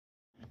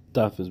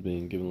Daf is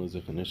being given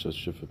Lezechanisha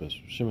Shifa Bes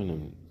Shimon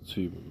and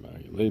Tzvi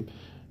Mari Leib.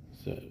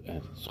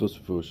 Schus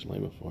for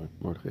Shlema for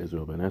Mordechai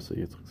Israel Ben Essa,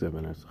 Yitzchak Zeh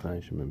Ben Essa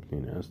Chai, Shimon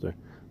Pnina Esther,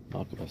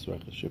 Malka Bas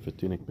Recha Shifa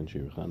Tinik Ben Shir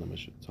Chana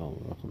Meshet Tzal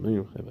Rachel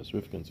Miriam Chai Bas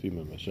Rivka and Tzvi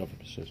Ben Bashafa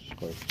Beshesh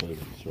Shkar Tzvi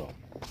Ben Yisrael.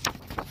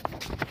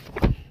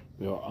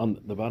 We are on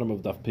the bottom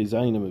of Daf Pei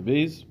Zayin and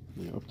Beis.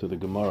 We are up to the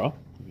Gemara.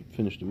 We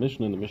finished the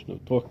Mishnah, and the Mishnah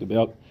talked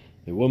about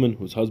a woman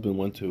whose husband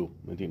went to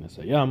Medina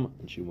Sayyam,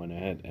 and she went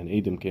ahead, and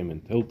Adam came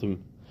and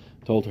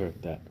told her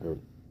that her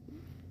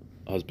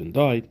husband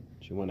died.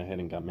 She went ahead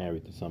and got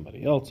married to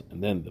somebody else,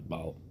 and then the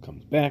Baal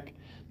comes back.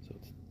 So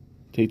it's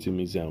Teitzu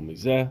Mizeh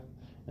Mizeh,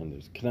 and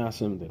there's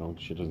Knasim.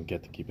 She doesn't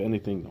get to keep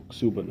anything, no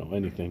ksuba, no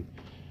anything,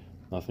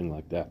 nothing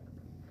like that.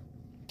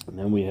 And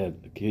then we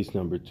had case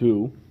number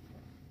 2.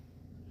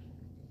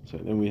 So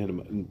then we had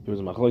there was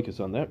a machlokes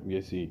on that.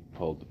 Yesi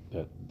held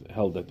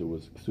that there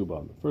was ksuba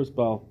on the first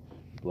Baal.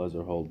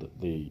 Blazer hold that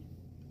the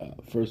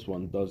first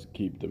one does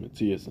keep the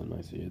Metzias and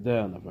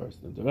Maaseh on the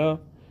first and Zerah.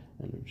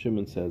 And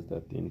Shimon says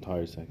that the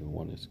entire second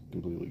one is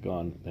completely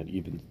gone, that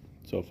even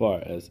so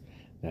far as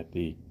that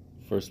the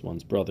first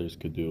one's brothers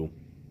could do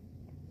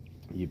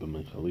Yibam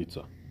and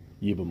Chalitza.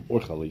 Yibam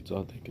or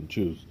Chalitza, they can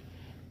choose.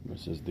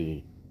 Versus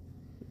the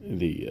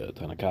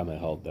Tanakama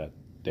held that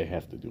they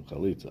have to do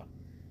Chalitza.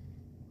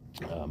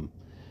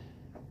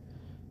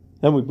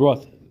 Then we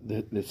brought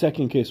the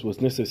second case was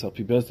Nises al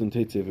pi bezdin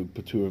teitzev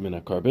paturim min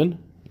hakarbon.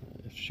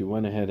 If she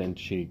went ahead and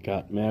she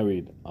got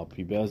married al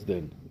pi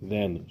bezdin,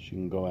 then she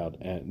can go out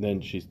and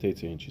then she's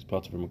teitzev and she's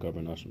patur from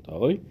hakarbon nashim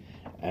taloi.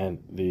 And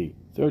the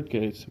third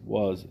case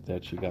was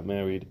that she got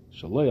married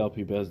shaloi al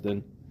pi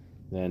bezdin,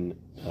 then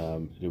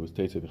it was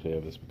teitzev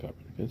v'chayav es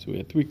hakarbon. Okay, so we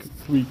had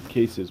three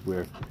cases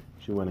where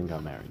she went and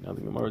got married. Now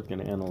the Gemara is going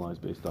to analyze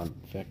based on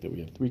the fact that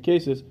we have 3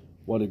 cases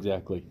what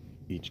exactly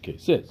each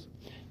case is.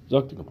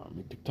 And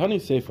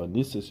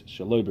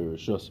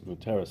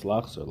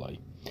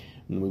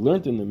we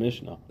learned in the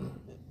Mishnah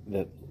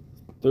that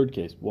the third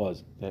case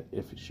was that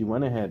if she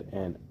went ahead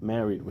and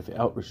married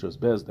without Rishus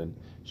Bezdin,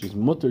 she's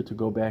mutter to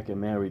go back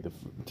and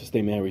to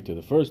stay married to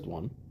the first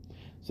one.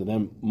 So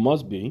then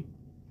must be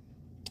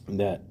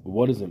that,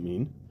 what does it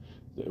mean?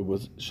 It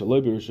was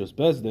Shaloi Rishus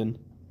Bezdin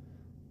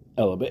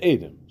Ela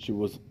Be'edim. She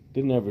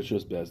didn't have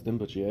Rishus Bezdin,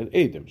 but she had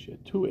Edim. She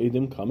had 2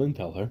 Edim come and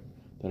tell her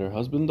that her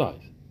husband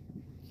dies.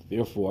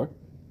 Therefore,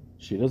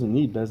 she doesn't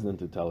need Bezdin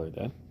to tell her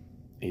that.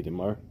 Edim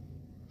are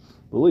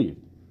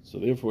believed. So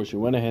therefore, she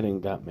went ahead and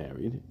got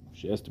married.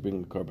 She has to bring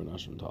the Karban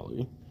Ashram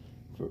Tali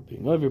for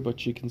being over, but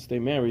she can stay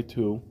married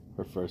to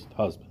her first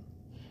husband.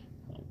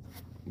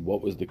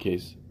 What was the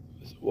case?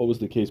 What was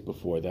the case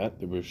before that?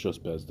 The Rishus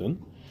Bezdin.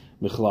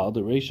 Michlal,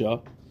 the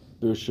Reisha,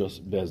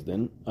 Rishus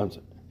Bezdin.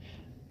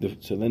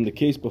 So then the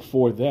case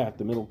before that,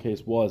 the middle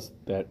case was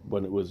that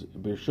when it was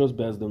Rishus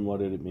Bezdin, what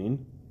did it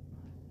mean?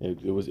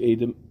 It was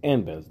Edim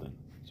and Bezdin.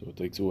 So it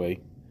takes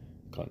away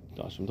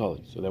Nashim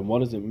Tali. So then what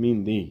does it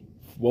mean?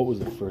 What was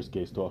the first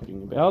case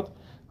talking about?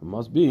 It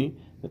must be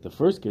that the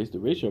first case, the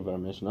Reisha of our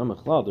Mishnah,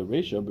 Mechlal, the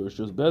Reisha,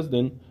 B'Rishus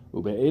Bezdin,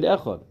 Ube'ed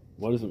Echad.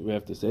 What does it we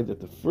have to say?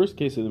 That the first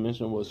case of the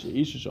Mishnah was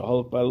She'isha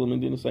Shahalach Ba'al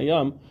Medina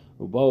Sayyam,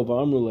 U'Ba'u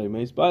V'Amru Lei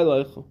Meis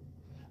Ba'ilech.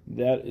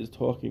 That is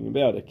talking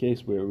about a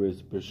case where it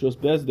was B'Rishus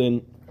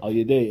Bezdin, Al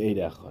Yedei Eid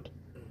Echad.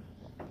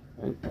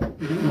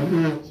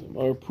 So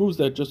Mara proves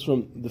that just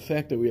from the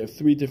fact that we have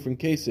 3 different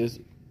cases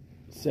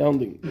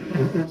sounding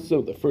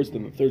so the first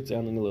and the third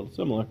sounding a little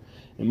similar,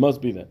 it must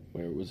be that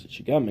where it was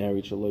she got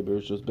married Shaloi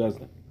B'Rishus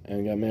Bezdin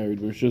and got married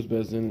B'Rishus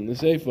Bezdin in the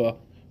Seifa,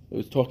 it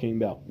was talking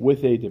about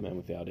with Edim and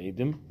without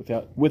Edim,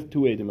 with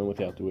 2 Edim and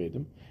without 2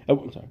 Edim.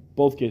 I'm sorry,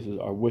 both cases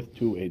are with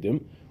 2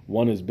 Edim.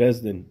 One is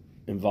Bezdin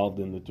involved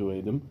in the 2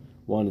 Edim,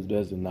 one is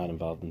Bezdin not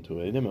involved in 2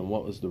 Edim. And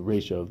what was the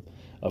ratio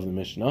of the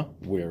Mishnah,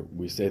 where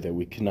we say that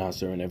we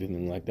knas her and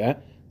everything like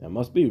that? That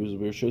must be, it was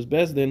Rishus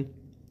Bezdin,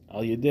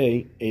 Al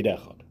Yedei Eid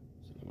Echad.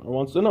 So the Gemara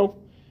wants to know,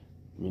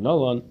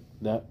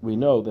 that we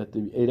know that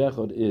the Eid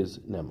Echad is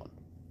Neman.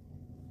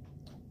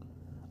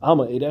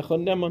 Alma Eid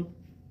Echad Neman.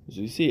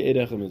 So you see Eid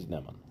Echad is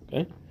Neman.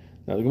 Okay?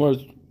 Now the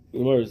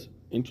Gemara is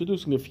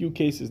introducing a few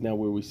cases now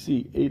where we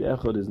see Eid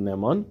Echad is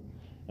Neman,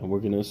 and we're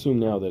going to assume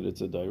now that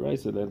it's a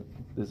Dairaisa, that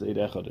this Eid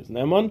Echad is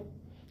Neman.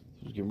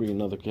 We can bring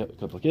another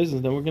couple of cases,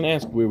 and then we're going to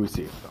ask where we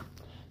see it from.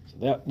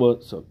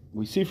 So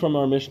we see from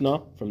our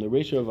Mishnah, from the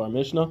ratio of our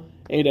Mishnah,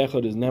 Eid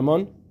Echad is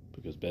Neman,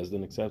 because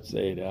Bezdin accepts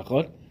Eid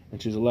Echad,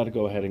 and she's allowed to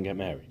go ahead and get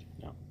married.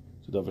 Now,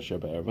 so Davar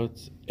Sheba Erva,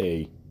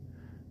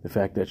 the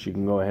fact that she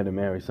can go ahead and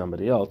marry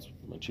somebody else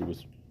when she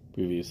was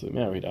previously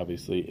married,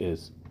 obviously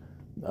is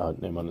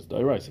Neman is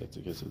Dairaisa. It's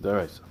a case of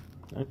Dairaisa.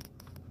 Right?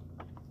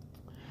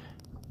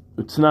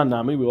 Utzna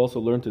Nami, we also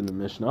learned in the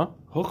Mishnah,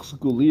 Hochs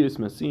Guliyas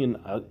Masin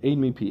Eid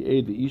Mipi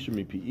Eid V'Isha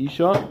Mipi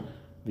Isha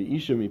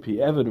V'Isha Mipi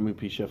Eved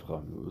Mipi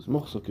Shefcha. It was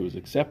Muchsuk, it was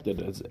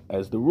accepted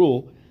as the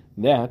rule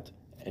that,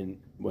 and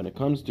when it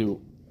comes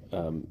to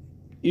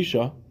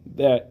Isha,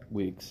 that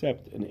we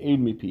accept an Eid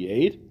Mipi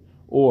Eid,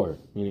 or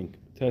meaning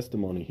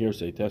testimony,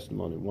 hearsay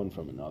testimony, one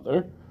from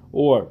another,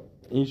 or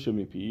Isha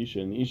Mipi Isha,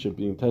 and Isha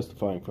being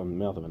testifying from the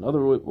mouth of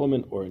another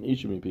woman, or an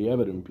Isha Mipi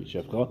Eved Mipi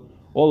Shefcha,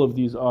 All of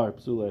these are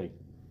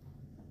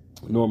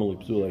normally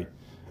psulei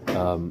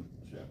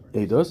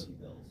edus.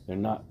 They're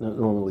not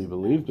normally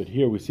believed, but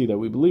here we see that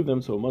we believe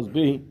them, so it must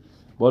be.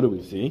 What do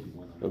we see?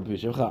 And we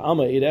see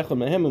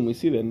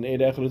that in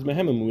Eid Echad is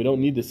Mehemen. We don't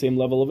need the same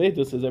level of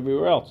edus as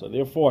everywhere else. So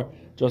therefore,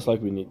 just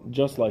like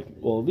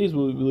all of these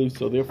we believe,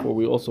 so therefore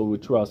we also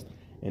would trust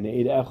in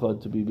Eid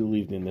Echad to be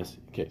believed in this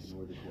case.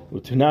 We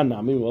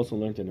also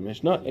learned in the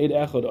Mishnah, Eid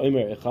Echad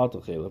omer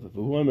echalti chelev, if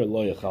hu omer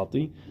lo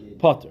echalti,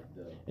 pater.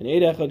 And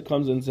Eid Echad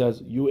comes and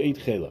says, you ate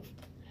chelev.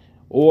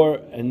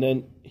 And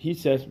then he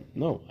says,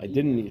 no, I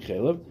didn't eat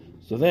chelev.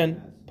 So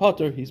then,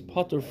 pater, he's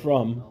pater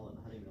from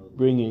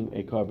bringing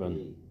a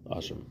carbon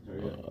asham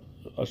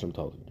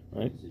talid,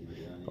 right?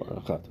 Or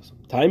a chatas.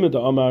 Taima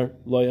da amar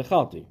lo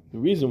yachalti. The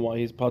reason why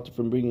he's pater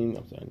from bringing,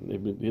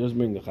 he doesn't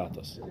bring the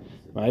chatas,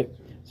 right?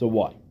 So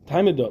why?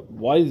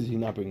 Why is he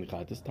not bringing the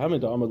chatas? Taima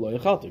da amar lo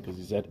yachalti, because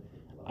he said,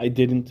 I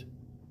didn't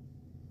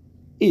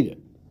eat it.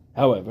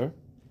 However,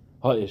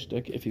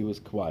 ha'ishtek, if he was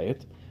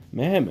quiet,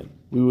 mehemen,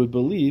 we would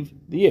believe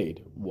the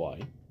aid.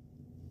 Why?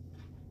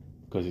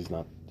 Because he's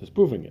not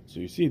disproving it. So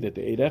you see that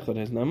the Eid Echad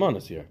has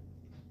namanas here.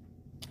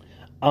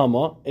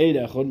 Ama Eid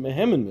Echad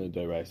mehemen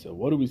midaraisa.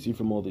 What do we see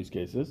from all these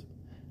cases?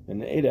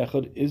 And the Eid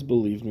Echad is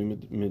believed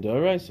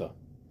midaraisa.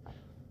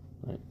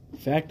 Right? The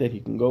fact that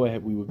he would go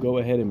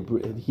ahead and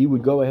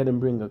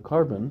bring a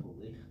carbon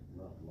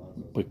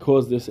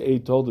because this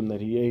Eid told him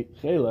that he ate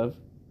chelev.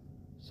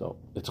 So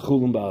it's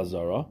chulun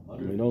ba'azara.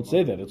 We don't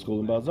say that it's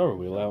chulun ba'azara.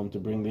 We allow him to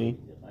bring the.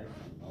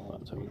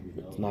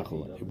 It's not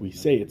chulun. We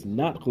say it's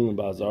not chulun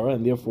ba'azara,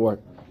 and therefore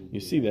you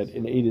see that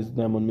in Eid is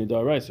namun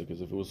midaraisa,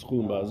 because if it was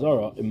chulun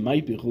ba'azara, it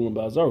might be chulun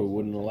ba'azara. We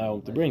wouldn't allow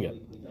him to bring it.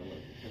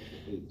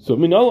 So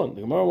minalan,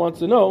 the Gemara wants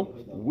to know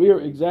where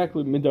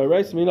exactly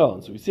midaraisa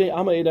minalan. So we say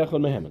ama Eid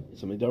Echad mehemen.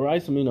 So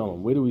midaraisa minalan.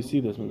 Where do we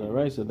see this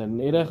midaraisa that an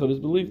Eid Echad is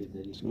believed?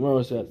 So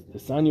Gemara says the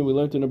sanya we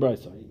learned in the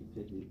brisa.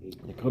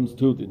 It comes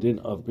to the din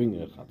of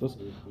bringing a chatas.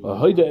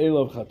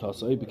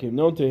 It became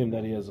known to him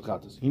that he has a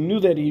chatas. He knew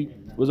that he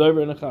was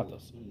over in a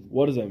chatas.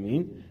 What does that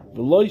mean?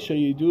 And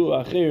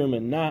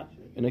not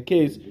in a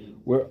case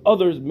where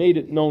others made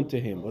it known to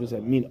him. What does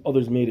that mean?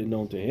 Others made it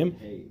known to him,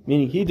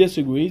 meaning he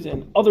disagrees,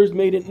 and others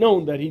made it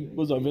known that he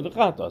was over the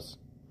chatas.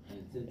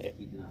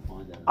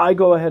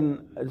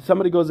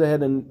 Somebody goes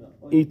ahead and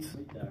eats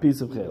a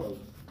piece of chaylev,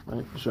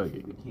 right?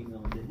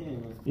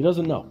 He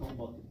doesn't know.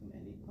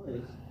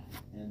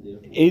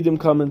 Edom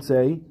come and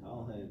say,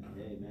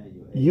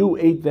 you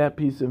ate that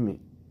piece of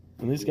meat.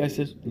 And this guy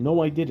says,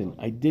 no, I didn't.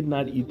 I did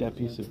not eat that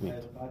piece of meat.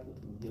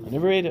 I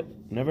never ate it.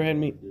 Never had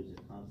meat.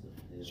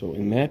 So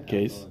in that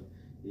case,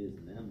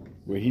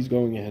 where he's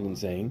going ahead and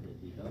saying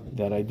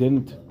that I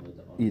didn't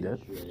eat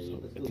it, so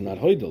it's not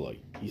hoidaloi.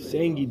 He's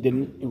saying he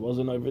didn't, it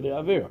wasn't over the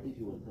avera.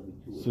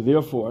 So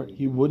therefore,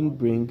 he wouldn't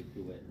bring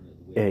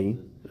a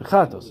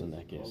chatos in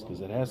that case,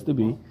 because it has to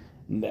be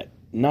that,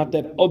 not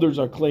that others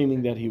are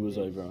claiming that he was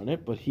over on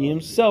it, but he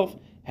himself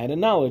had a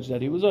knowledge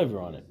that he was over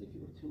on it.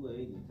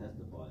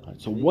 Right,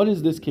 so what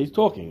is this case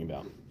talking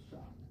about?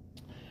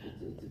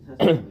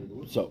 I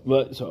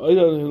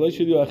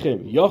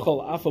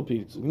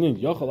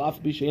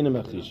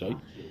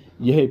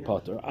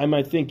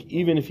might think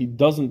even if he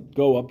doesn't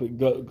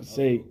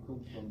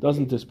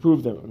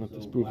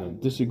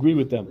disagree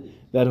with them,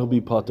 that he'll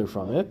be pater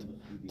from it.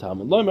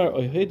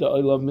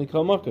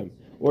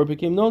 Or it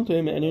became known to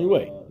him in any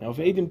way. Now, if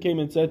Edom came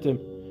and said to him,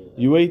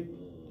 you ate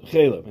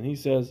chelev, and he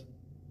says,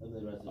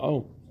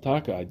 oh,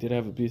 Taka, I did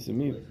have a piece of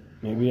meat.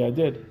 Maybe I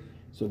did.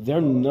 So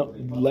they're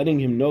letting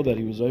him know that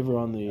he was over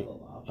on the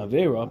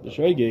Avera, the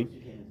Shregeg,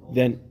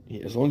 then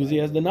as long as he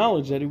has the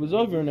knowledge that he was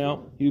over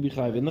now, he will be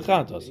chayiv in the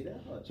chatas.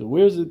 So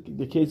where's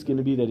the case going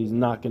to be that he's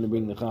not going to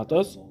bring the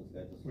chatas?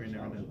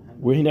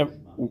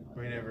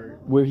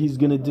 Where he's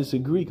going to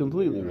disagree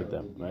completely with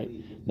them, right?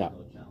 Now,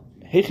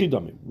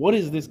 what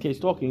is this case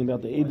talking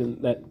about?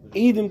 That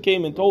Edom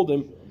came and told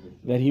him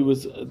that he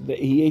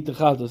ate the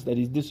chatas, that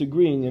he's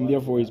disagreeing and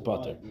therefore he's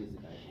pater.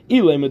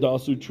 If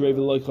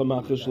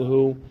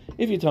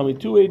you tell me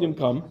two Edom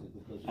come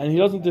and he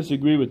doesn't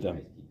disagree with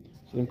them,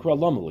 so then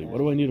kralamali, what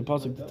do I need a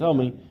pasuk to tell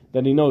me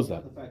that he knows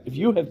that? If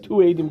you have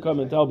two Edom come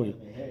and tell me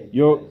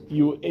two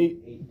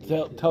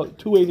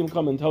Edom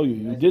come and tell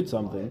you did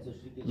something,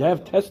 you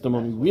have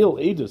testimony, real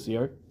edus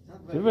here.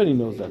 Everybody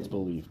knows that's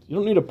believed. You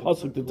don't need a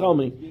pasuk to tell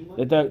me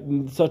that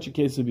in such a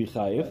case would be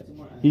chayiv.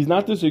 He's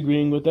not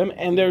disagreeing with them,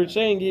 and they're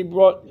saying he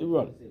brought it.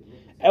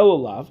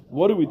 Elolav,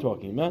 what are we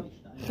talking about?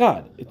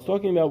 Chad. It's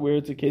talking about where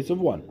it's a case of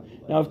one.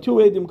 Now, if two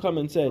Edom come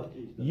and said,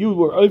 you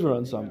were over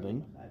on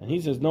something, and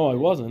he says, no, I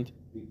wasn't,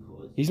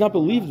 he's not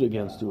believed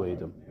against two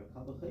Edom.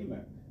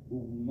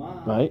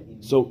 Right?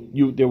 So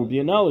there would be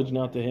a knowledge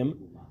now to him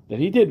that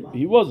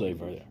he was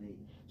over there.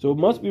 So it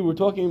must be we're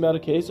talking about a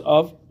case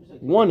of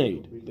one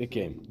aid that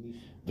came.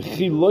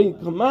 And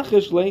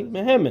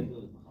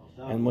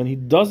when he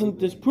doesn't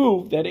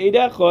disprove that Eid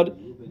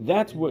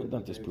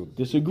Echad,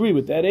 disagree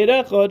with that Eid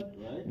Echad,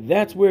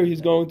 that's where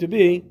he's going to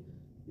be.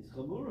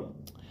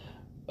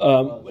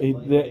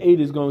 The aid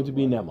is going to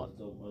be Neman.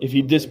 If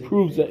he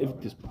disproves that,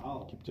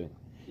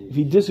 If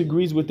he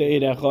disagrees with the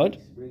Eid Echad,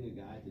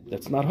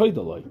 that's not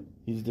Hoydaloi.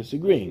 He's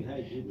disagreeing.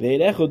 The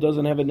Eid Echad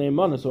doesn't have a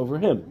neimanos over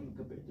him.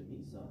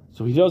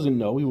 So he doesn't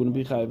know, he wouldn't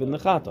be chayiv in the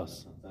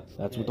chatas.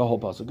 That's what the whole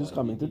pasuk is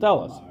coming to tell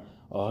us.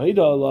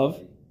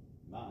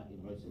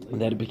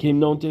 That it became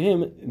known to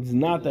him, it's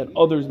not that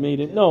others made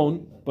it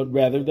known, but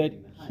rather that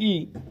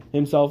he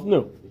himself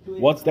knew.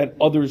 What's that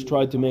others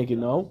tried to make it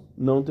known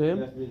to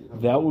him?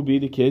 That would be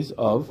the case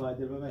of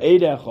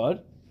Eid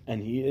Echad,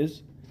 and he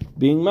is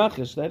being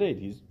machish that Eid.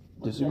 He's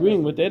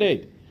disagreeing with that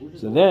Eid.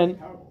 So then,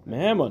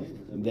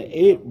 Mehamon, the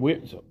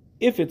Eid, so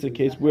if it's a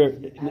case where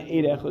an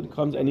Eid Echad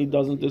comes and he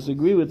doesn't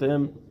disagree with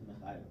him,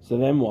 so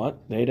then what?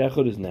 The Eid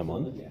Echad is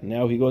Nemon.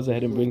 Now he goes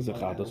ahead and brings the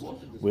Chatos.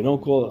 We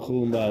don't call it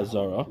Chulun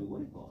Ba'azara.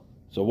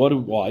 So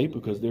why?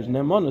 Because there's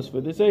Nemonis for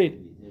this Eid.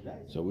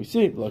 So we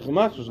see, like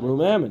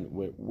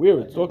where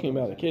it's talking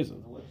about a case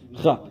of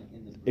Chap,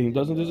 and he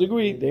doesn't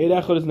disagree, the Eid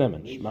Echad is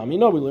Nemon. Shmami,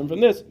 no, we learn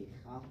from this.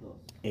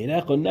 Eid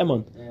Echad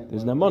Nemon.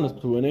 There's Nemonis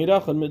to an Eid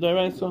Echad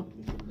Midaraisa.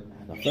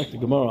 Now, affect the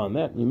Gemara on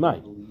that, we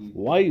might.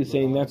 Why are you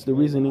saying that's the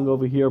reasoning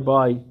over here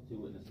by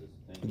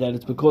that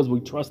it's because we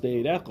trust the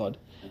Eid Echad?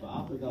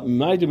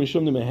 Why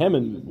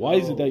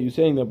is it that you're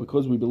saying that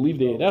because we believe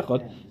the Eid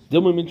Echad?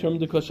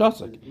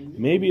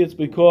 Maybe it's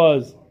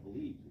because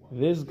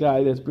this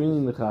guy that's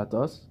bringing the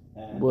Chatas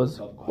was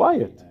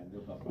quiet.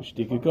 And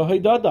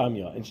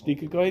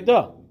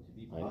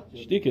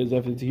Shtika is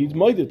if he's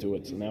moided to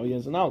it, so now he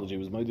has a knowledge. He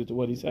was moided to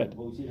what he said.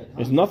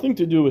 It's nothing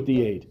to do with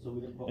the Eid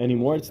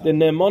anymore. It's the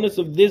nemonis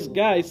of this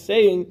guy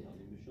saying,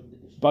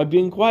 by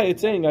being quiet,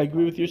 saying, I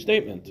agree with your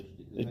statement.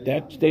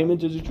 That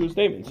statement is a true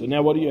statement. So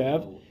now what do you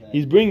have?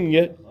 He's bringing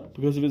it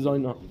because of his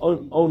own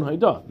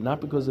Haidah, not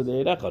because of the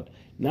Eid Echad.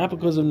 Not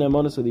because of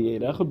Nemonis of the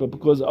Eid Echad, but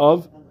because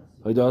of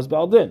Haidah's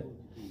Baldin.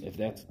 If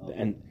that's,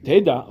 and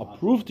Teda, I'll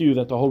prove to you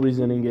that the whole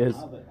reasoning is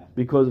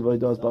because of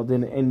Haidah's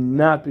Baldin and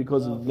not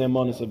because of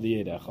Nemonis of the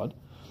Eid Echad.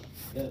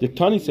 The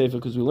Tani Sefer,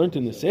 because we learned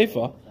in the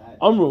Sefer,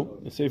 Amru,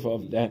 the Sefer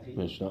of that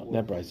Mishnah,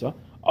 that Brisa,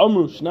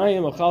 Amru,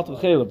 Shnayim Achalti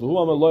Chelev, Hu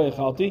Amar Lo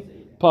Achalti,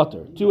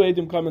 Pater. Two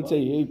Eidim come and say,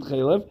 he ate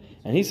Chelev,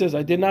 and he says,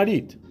 I did not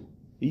eat.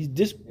 He's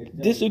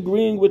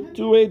disagreeing with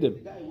two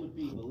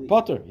Eidim.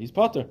 Pater, he's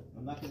Pater.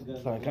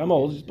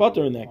 He's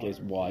Pater in that case.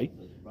 Why?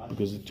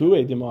 Because the two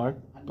Eidim are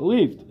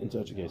believed in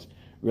such a case.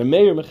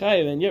 Rameir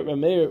Mechayev, and yet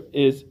Rameir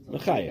is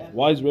Mechayev.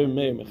 Why is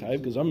Rameir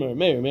Mechayev? Because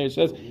Rameir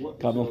says,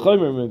 Kavan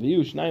Chomer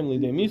Reviu Shnaim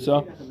Lidei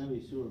Misa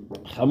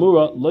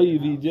Chamura Lo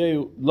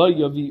Yaviu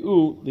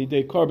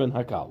Lidei Korban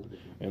Hakal.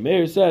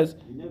 Rameir says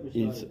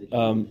he's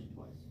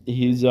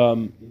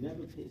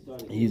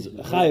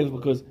Chayev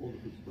because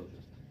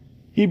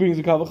he brings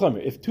a Kavan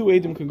Chomer. If two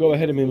Eidim can go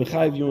ahead and be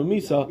Mechayev you and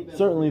Misa,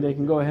 certainly they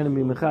can go ahead and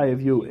be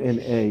Mechayev you in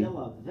a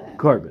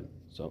Korban.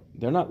 So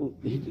they're not.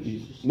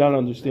 He's not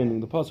understanding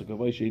the pasuk of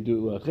why should you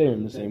do acher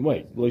in the same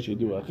way. Why should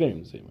you do acher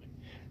in the same way?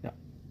 Now,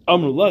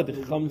 Amrullah, the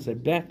Chacham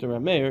said back to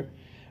Rameir,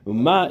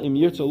 "Ma im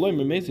yirtza loy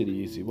memezid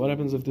yisi." What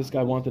happens if this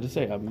guy wanted to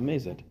say I'm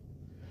amazed?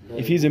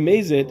 If he's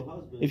amazed,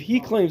 if he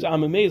claims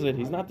I'm amazed,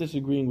 he's not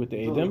disagreeing with the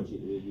Edom.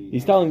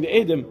 He's telling the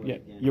Edom, yeah,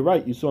 you're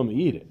right. You saw me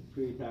eat it,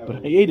 but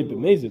I ate it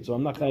b'mezid, so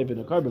I'm not chayiv in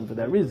a carbon for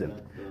that reason.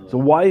 So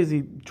why is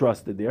he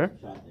trusted there?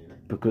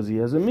 Because he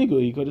has a migu,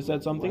 he could have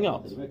said something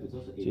else. So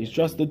he's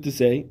trusted to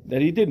say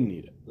that he didn't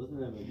eat it.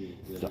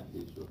 So,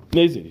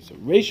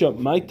 Reisha,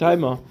 my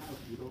timer.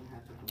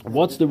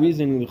 What's the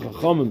reason the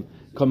Chachamim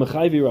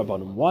kamechayvi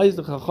rabbanim? Why is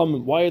the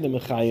Chachamim? Why are the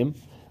Mechayim?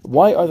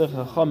 Why are the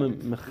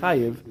Chachamim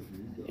mechayiv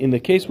in the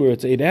case where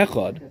it's Eid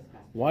Echad?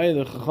 Why are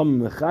the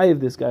Chachamim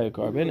mechayiv this guy a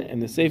carbon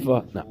and the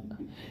Seifa no?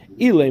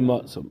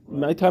 So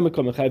my timer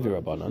kamechayvi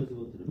rabbanim,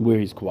 where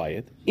he's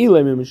quiet.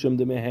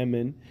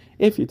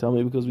 If you tell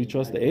me because we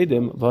trust the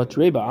Edom,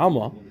 v'atrei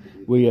ba'alma,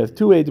 where you have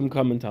two Edom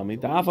come and tell me,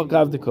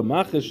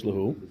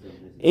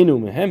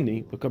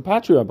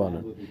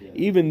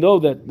 even though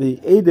that the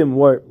Edom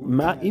were,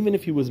 even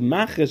if he was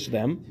machesh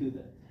them,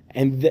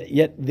 and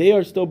yet they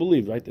are still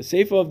believed, right? The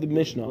Sefer of the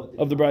Mishnah,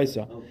 of the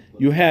Brisa,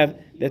 you have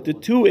that the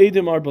two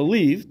Edom are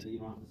believed,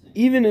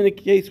 even in a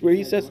case where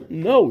he says,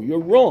 no, you're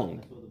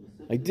wrong.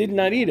 I did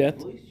not eat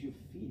it.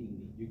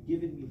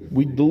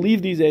 We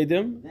believe these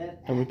Edom,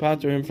 and we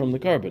pater him from the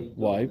carbon.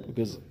 Why?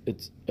 Because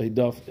it's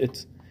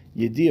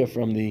Yediyah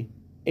from the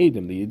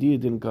Edom. The Yediyah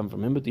didn't come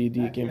from him, but the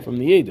Yediyah came from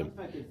the Edom.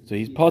 So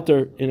he's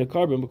pater in a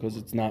carbon because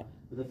it's not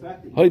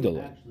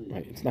Hoydala.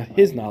 Right? It's not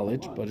his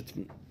knowledge, but it's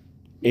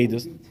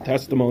Edom's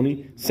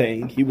testimony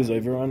saying he was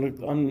over on a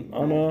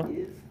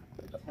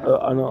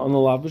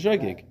lav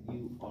b'shegig.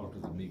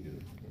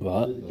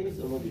 What?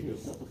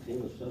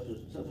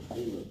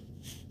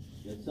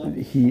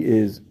 He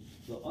is.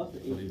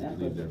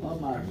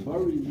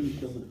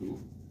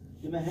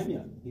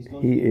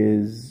 He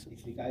is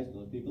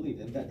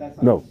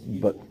no,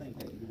 but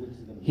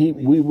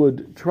we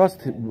would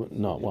trust him.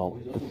 No, well,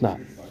 it's not.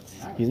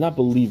 He's not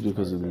believed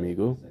because of the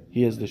migu.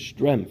 He has the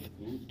strength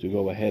to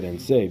go ahead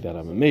and say that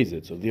I'm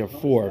amazed. So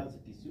therefore,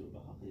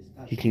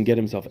 he can get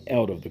himself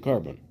out of the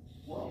carbon,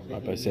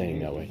 right, by saying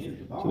that way.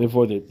 So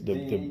therefore,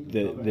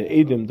 the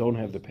Edom don't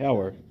have the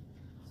power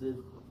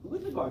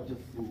With regard to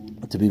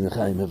food, to be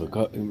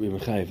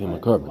mechayiv him a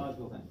carbon.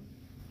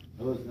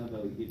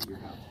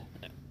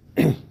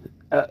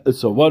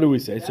 So what do we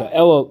say? So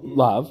Ella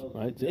Lav,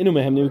 right? So Inu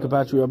Mehemni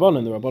Kapatri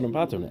Rabbanan, the Rabbanan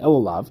pattern. Ella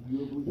Lav.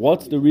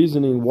 What's the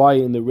reasoning why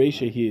in the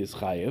Reisha he is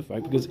chayiv?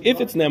 Right? Because if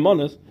it's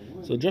Nemonis,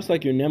 so just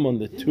like your Nemon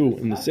the two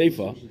in the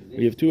Seifa,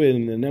 you have two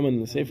in the Nemon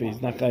in the Seifa,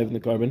 he's not chayiv in the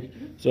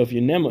carbon. So if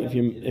you're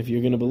if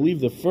you're going to believe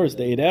the first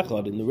the Eid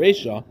Echad in the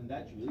Reisha,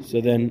 so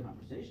then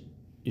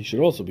you should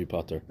also be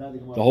pater.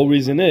 The whole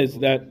reason is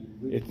that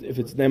if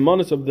it's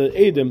Nemonis of the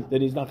Eidim,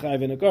 then he's not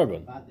chayiv in a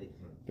carbon.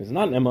 If it's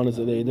not Nemonis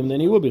of the Eidim, then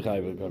he will be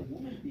chayiv in a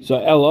carbon. So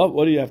Ella,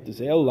 what do you have to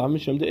say? Ella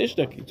mishum de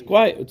ishtak. It's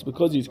quiet. It's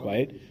because he's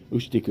quiet.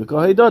 Ushtika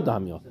kahida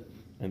damya.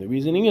 And the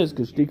reasoning is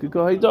because shtika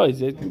kahida.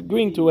 He's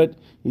agreeing to it.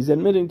 He's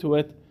admitting to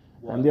it,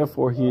 and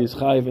therefore he is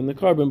chayiv in the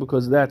carbon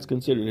because that's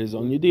considered his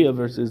own idea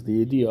versus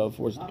the idea of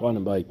forced upon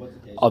him by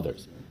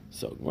others.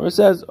 So Gemara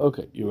says,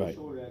 okay, you're right.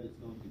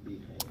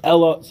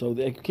 Ella. So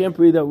they can't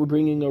read that we're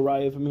bringing a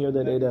raya from here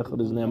that Eid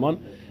Echad is Neman,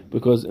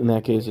 because in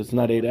that case it's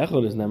not Eid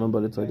Echad is Neman,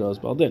 but it's like Dos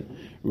Baldin.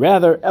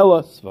 Rather,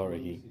 Ella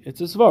svarahi.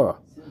 It's a svara.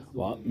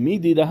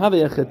 Midi da have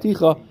a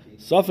chaticha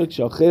suffix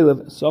shel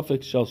chelev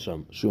suffix shel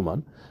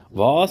shuman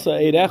va'asa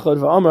eid echad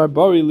va'amar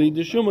bari li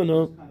de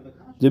shumanu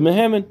de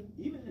mehemen.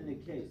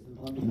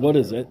 What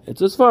is it?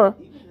 It's a svara.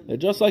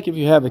 Just like if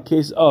you have a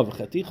case of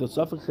chaticha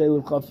suffix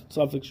chelev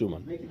suffix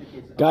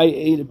shuman, guy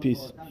ate a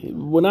piece.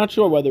 We're not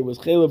sure whether it was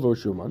chelev or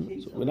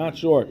shuman. So we're not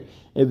sure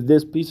if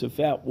this piece of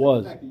fat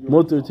was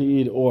mutter to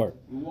eat or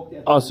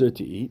aser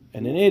to eat.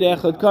 And an eid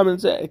echad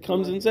comes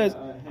and says,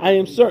 I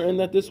am certain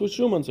that this was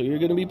Shuman, so you're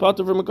going to be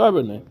pater from a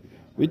carbon.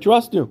 We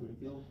trust you.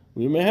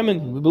 We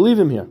believe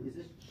him here.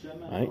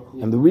 Right?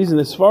 And the reason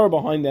the svara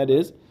behind that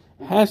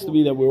has to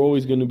be that we're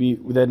always going to be,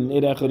 that an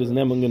Eid Echad is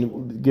going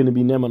to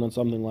be Neman on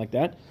something like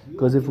that.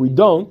 Because if we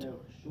don't,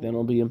 then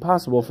it'll be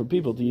impossible for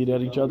people to eat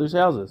at each other's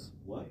houses.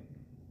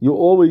 You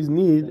always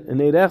need an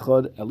Eid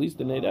Echad, at least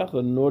an Eid Echad,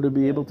 in order to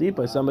be able to eat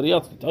by somebody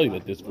else to tell you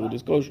that this food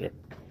is kosher.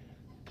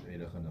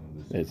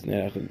 It's an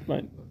Eid Echad,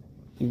 right?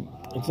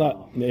 It's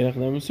not Eid Echad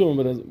Misurim,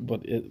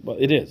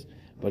 but it is.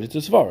 But it's a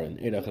svara in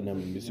Eid Echad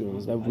Misurim.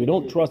 Is that if we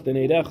don't trust in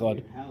Eid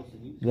Echad,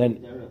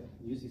 then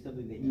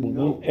we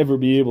won't ever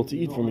be able to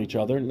eat from each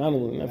other. Not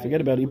only,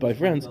 forget about eat by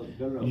friends.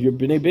 Your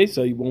Bnei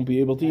Besa, you won't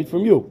be able to eat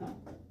from you.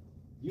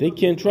 They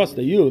can't trust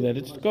that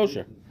it's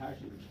kosher.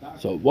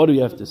 So what do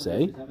you have to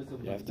say?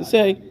 You have to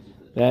say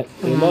that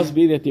it must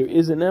be that there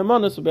is an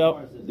emanus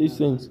about these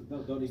things.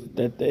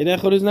 That the Eid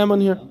Echad is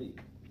neman here.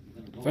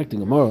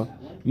 Affecting Gemara.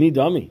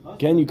 Midami.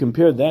 Can you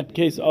compare that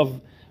case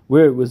of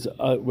where it was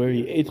where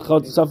he ate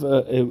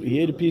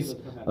a piece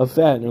of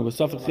fat and it was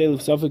suffix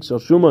chelev suffix shel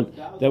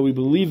shuman, that we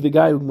believe the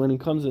guy when he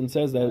comes and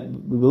says that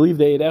we believe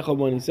the Eid Echad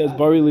when he says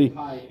barili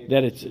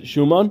that it's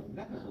shuman?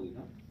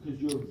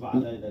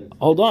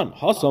 Hold on.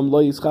 Hasam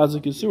lo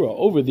yischazik yisura.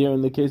 Over there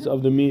in the case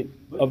of the meat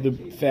of the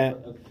fat,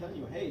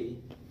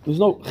 there's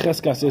no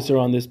cheskas iser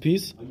on this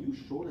piece. Are you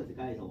sure that the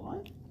guy is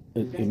alive?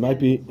 It might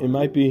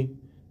be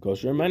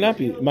kosher, it might not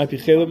be. It might be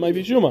chelev, it might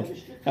be shuman.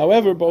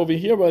 However, but over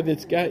here by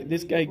this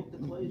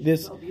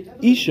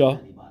Isha,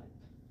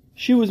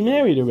 she was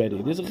married already.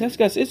 There's a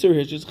cheskas iser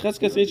here. She's a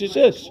cheskas ish.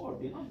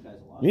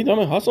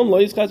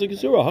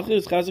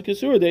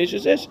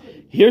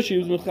 Here she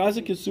was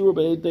mechazik kisura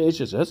by the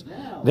ishes.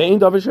 They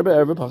ain't davar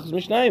shebe'ever pachas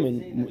mishnayim.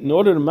 In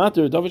order to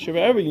matter davar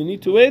shebe'ever, you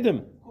need two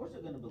edim.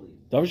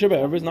 Davar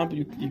shebe'ever is not.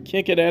 You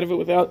can't get out of it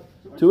without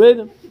two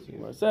edim. See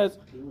what it says.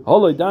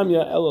 Holoi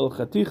damya el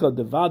chaticha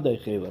devadei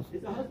chelev.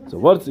 So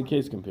what's the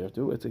case compared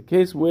to? It's a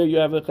case where you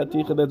have a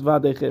chaticha that's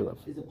vadei chelev.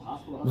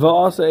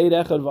 Va'asa eid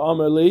echad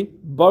va'amar li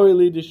bari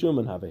li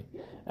deshuman have.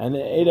 And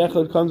the Eid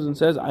Echad comes and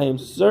says, I am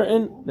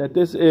certain that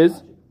this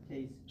is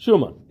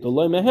Shuman. The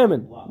loy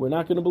mehemen. We're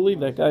not going to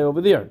believe that guy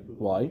over there.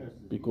 Why?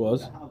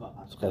 Because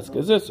it's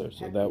cheskas iser.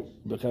 So that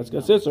the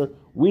cheskas iser,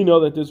 we know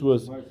that this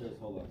was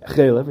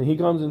chelev, and he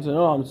comes and says,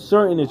 "No, I'm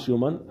certain it's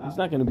Shuman." He's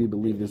not going to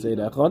believe this Eid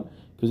Echad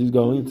because he's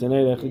going. It's an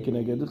Eid Echad. Can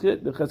I get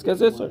the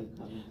cheskas iser?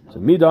 So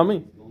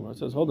midami. Well, it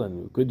says, hold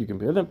on. Could you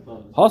compare them?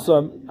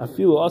 Hasam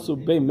afilu asu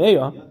be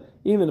meya.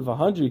 Even if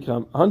 100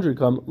 come,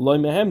 loy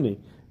mehemni.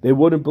 They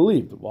wouldn't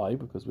believe. Why?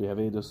 Because we have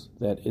edus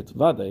that it's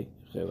vadei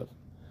chelev.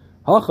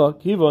 Hacha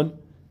kivon.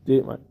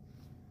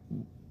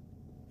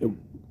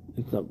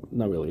 It's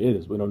not really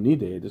edus. We don't need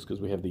the edus because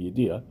we have the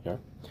idea here.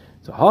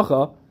 So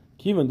hacha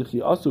kivon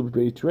dechi asu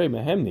beitrei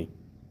mehemni.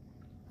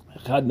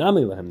 Chad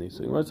nami lehemni.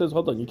 So it says,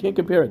 hold on, you can't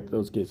compare it to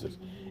those cases.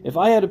 If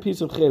I had a piece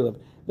of chelev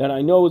that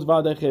I know is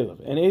vadei chelev,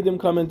 and edim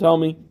come and tell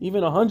me,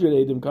 even 100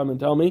 edim come and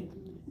tell me,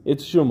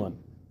 it's shuman,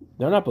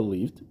 they're not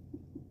believed.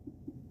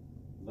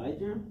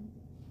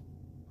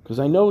 Because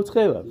I know it's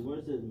chelev.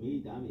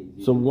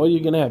 So what are you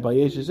going to have? By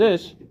Yeshish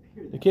Ish,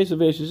 the case of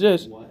Yeshish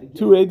Ish,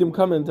 two Edim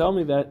come and tell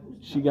me that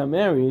she got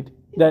married,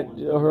 that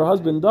her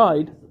husband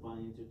died.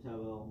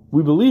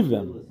 We believe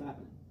them.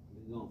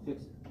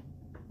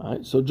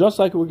 Alright, so just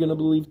like we're going to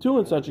believe two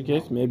in such a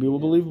case, maybe we'll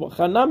believe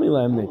Chanami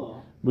Lamni.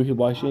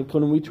 Why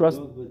couldn't we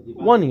trust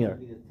one here?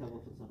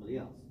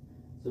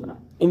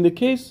 in the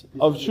case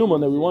of Shuman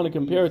that we want to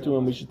compare it to,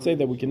 and we should say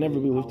that we can never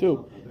believe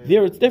two,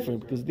 there it's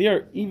different, because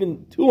there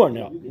even two are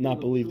not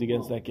believed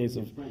against that case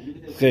of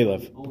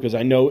Chelev, because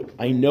I know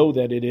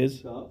that it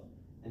is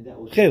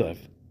Chelev.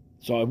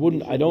 So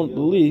I don't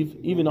believe,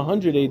 even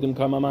 100 Eidim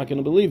come, I'm not going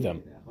to believe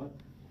them.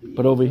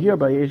 But over here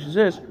by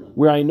Yeshish,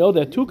 where I know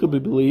that two could be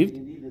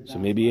believed, so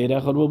maybe Eid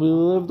Echad will be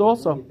believed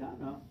also.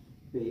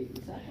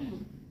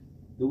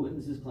 The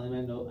witnesses claim,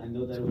 I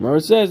know that. Gemara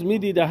says,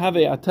 "Midi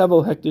dahave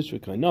atevel hektish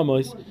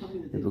v'kainamos."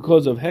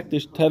 Because of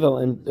hektish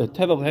tevel and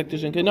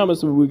hektish and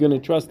kainamos, we're going to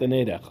trust in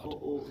Eid Echad.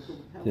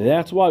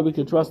 That's why we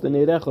can trust in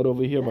Eid Echad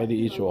over here by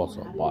the Isha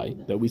also. Why?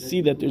 That we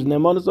see that there's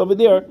nemanis over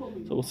there,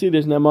 so we'll see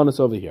there's nemanis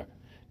over here.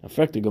 Now,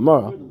 fact the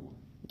Gemara,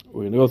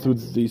 we're going to go through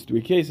these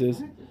three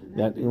cases.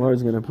 That Gemara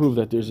is going to prove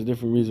that there's a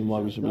different reason why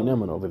we should be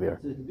neman over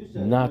there,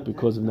 not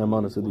because of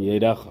nemanis of the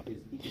Eid Echad.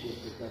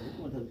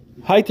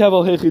 Hi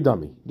Tevel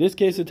Hechidami. This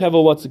case of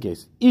Tevel, what's the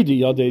case?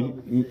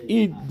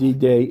 Idi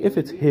day, if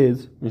it's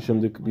his,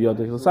 Mishum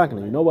Biyadei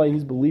L'Sakna. You know why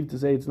he's believed to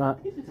say it's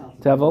not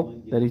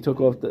Tevel, that he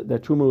took off,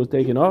 that Truma was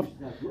taken off?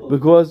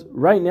 Because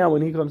right now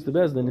when he comes to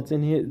Bezdin,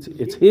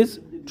 it's his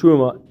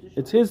Truma,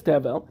 it's his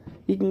Tevel,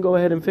 he can go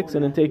ahead and fix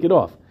it and take it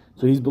off.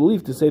 So he's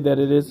believed to say that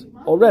it is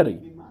already.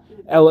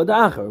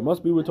 Eladacher, it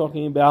must be we're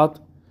talking about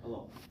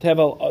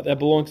Tevel that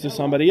belongs to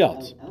somebody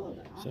else.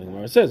 So the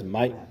Gemara says,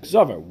 "My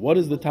ksaver, what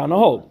does the Tana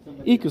hold?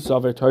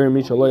 Ikasaver Torah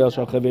Mishaloyal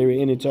Shalchaveri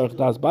in Itzarch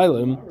Das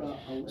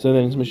Bailim." So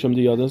then it's Mishum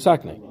Diyad and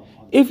Sakne.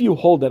 If you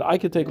hold that I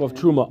could take off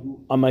Truma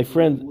on my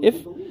friend,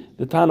 if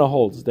the Tana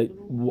holds that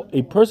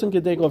a person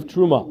can take off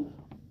Truma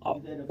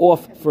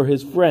off for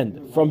his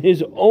friend from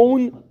his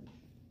own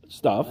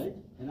stuff,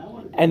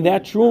 and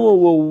that Truma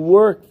will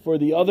work for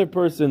the other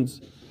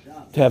person's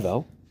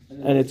Tevel,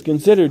 and it's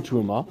considered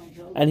Truma,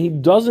 and he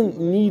doesn't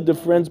need the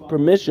friend's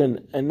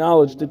permission and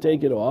knowledge to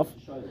take it off,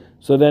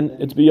 so then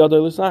it's biyadei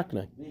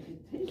l'saknei.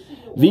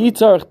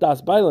 V'itzarch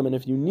das bailam, and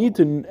if you need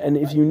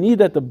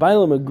that the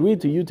bailam agree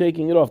to you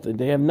taking it off, that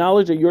they have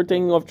knowledge that you're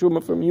taking off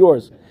truma from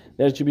yours,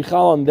 that it should be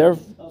chal on their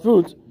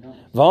fruit.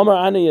 V'amar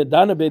ana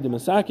yadana beid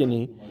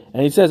masakini,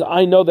 and he says,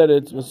 I know that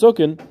it's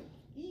masukin.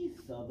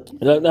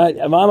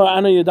 V'amar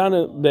ana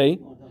yadana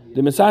beid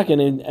the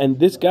masakin, and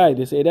this guy,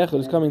 this Eid Echad,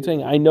 is coming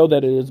saying, I know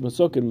that it is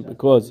masukin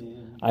because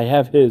I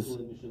have his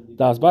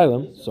das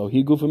bailam, so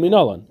he gufa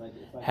minalan.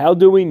 How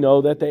do we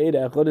know that the Eid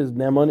Echad is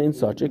neman in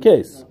such a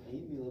case?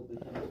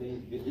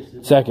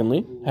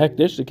 Secondly,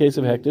 hektish, the case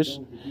of hektish,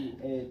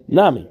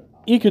 nami.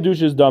 If you're going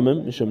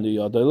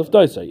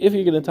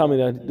to tell me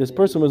that this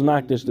person was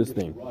makdish this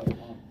thing,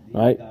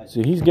 right?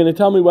 So he's going to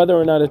tell me whether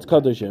or not it's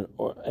kaddish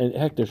or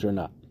hektish or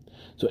not.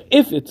 So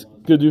if it's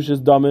kedushas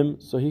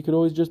damim, so he could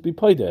always just be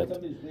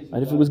paidet.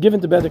 And if it was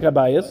given to Bedek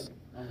Abayas,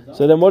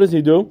 so then what does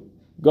he do?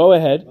 Go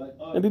ahead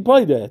and be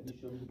paidet.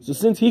 So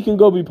since he can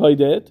go be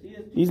paidet,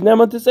 he's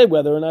never to say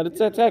whether or not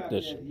it's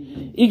hektish.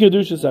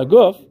 Kedushas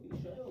aguf.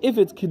 If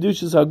it's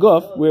kedushas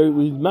haguf, where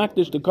we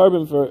makdish the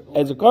carbon for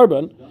as a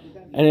carbon,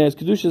 and it has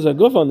kedushas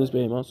haguf on this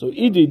behemoth, so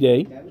idi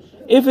day,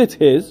 if it's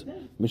his,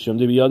 mishum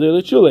de biyadei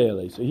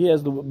l'chulei, so he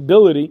has the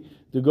ability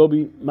to go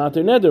be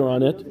mater neder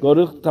on it, go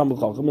to Talmud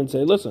Chacham and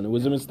say, listen, it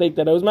was a mistake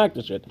that I was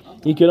makdish it.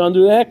 He can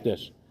undo the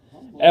hektish.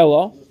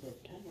 Ella,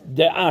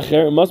 de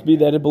acher, it must be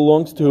that it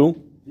belongs to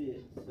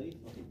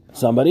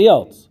somebody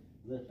else.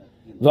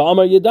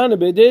 V'amar yedana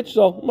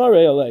be'deitzal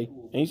marei alei,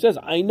 and he says,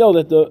 I know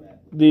that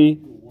the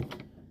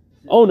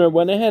owner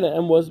went ahead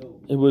and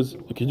it was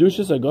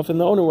kedushas aguf, and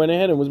the owner went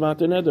ahead and was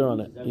mater neder on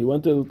it. He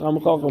went to the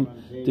Talmud Chacham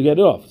to get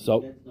it off.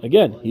 So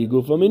again, he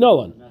gufa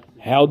minolan.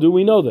 How do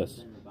we know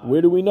this?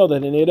 Where do we know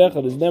that an Eid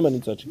Echad is neman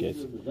in such a case?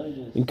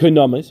 In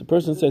Koinamis, a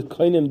person says,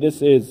 Koinim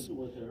this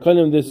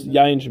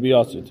yayin should be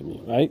also to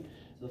me, right?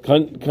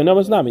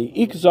 Koinamis nami.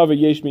 Iksaver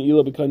yesh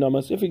me'ila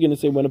b'koinamis. If you're going to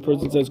say when a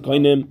person says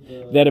Koinim,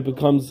 that it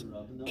becomes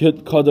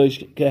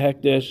kadosh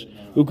kehekdesh,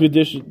 who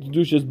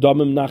kedushas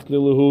damim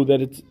nachlilahu,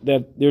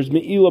 that there's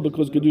me'ila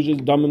because kedushas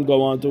damim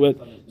go onto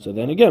it. So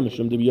then again,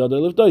 mishum de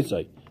biyadei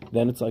l'fdoisai.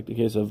 Then it's like the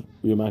case of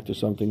Riyamak or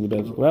something. The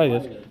Bedek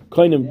Abayas,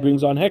 Koinim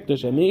brings on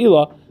hekdesh and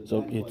me'ila,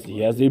 so he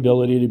has the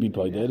ability to be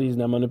poided. He's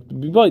not going to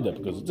be poided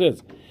because it's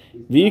his.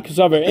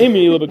 V'ikasaver ein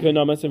me'ila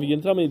b'koinamas. If you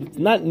can tell me it's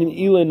not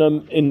me'ila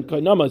in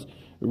koinamas,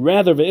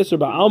 rather ve'isur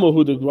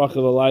ba'almahu de grachav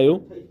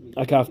alayu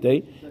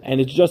akafte. And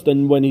it's just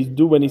when he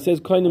says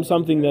koinim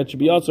something that should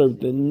be also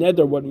the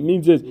neder. What it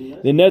means is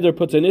the neder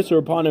puts an isser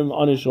upon him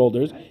on his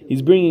shoulders.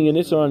 He's bringing an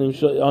isser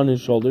on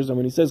his shoulders, and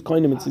when he says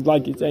koinim, it's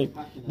like he's saying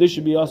this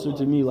should be also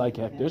to me like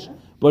hektish,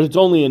 but it's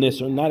only an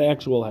isser, not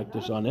actual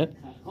hektish on it.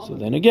 So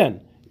then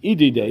again,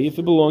 idi day, if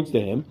it belongs to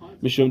him,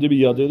 mishum de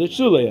biyadei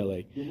l'shulei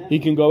alei, he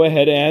can go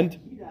ahead and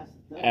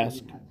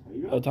ask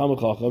a Talmud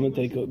Chacham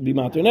and be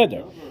mater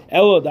neder.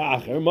 Elo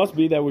da'acher must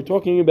be that we're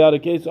talking about a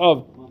case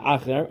of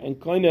acher and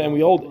koina, and we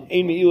hold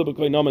ein me'ila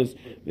b'koinamas.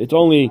 It's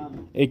only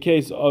a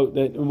case of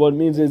that. What it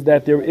means is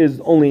that there is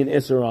only an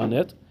isser on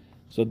it.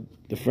 So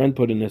the friend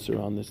put an isser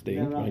on this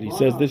thing, right? He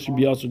says this should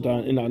be also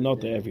done, not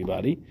to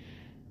everybody.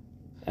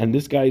 And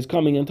this guy is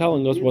coming and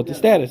telling us what the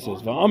status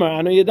is.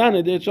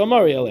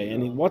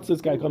 And what's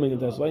this guy coming and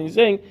telling us? Well, he's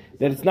saying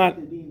that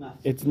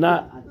it's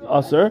not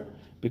usher,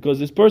 because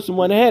this person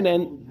went ahead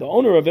and the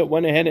owner of it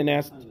went ahead and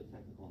asked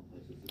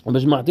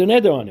Bishmat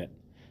Neder on it.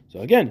 So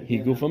again, he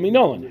gufa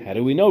minolan. How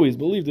do we know he's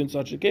believed in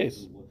such a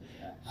case?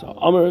 So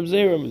Amar Reb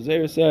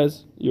Zera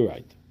says, you're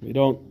right. We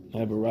don't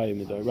have a raya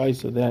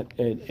midaraisa that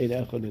Eid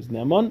Echad is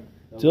Neman.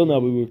 Till now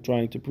we were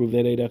trying to prove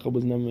that Eid Echad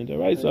was Neman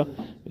midaraisa.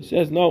 He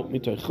says, no,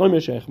 mitoy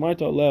chomesh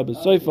echmarta aleha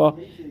b'soifa,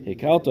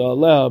 hekalta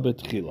aleha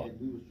b'tchila.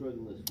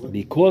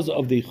 Because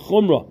of the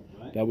chumrah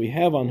that we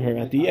have on her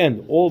at the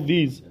end, all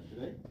these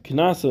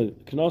knosses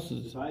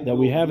that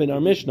we have in our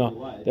Mishnah,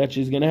 that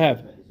she's going to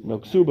have no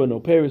ksuba,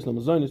 no peris, no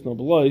mazonis, no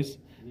belois.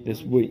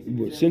 Since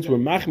we're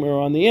machmer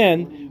on the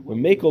end, we're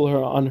makel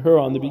her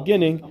on the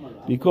beginning,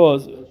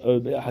 because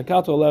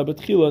hakato allow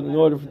betchila, in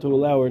order to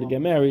allow her to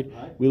get married,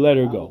 we let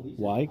her go.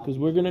 Why? Because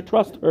we're going to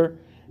trust her.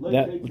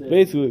 That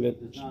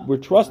we're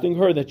trusting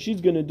her that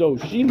she's going to do.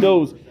 She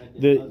knows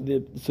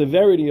the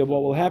severity of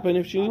what will happen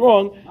if she's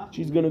wrong.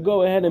 She's going to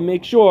go ahead and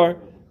make sure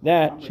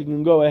that she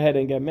can go ahead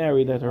and get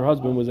married, that her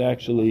husband was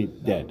actually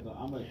dead.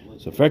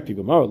 So, don't be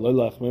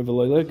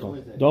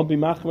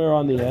machmer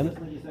on the end,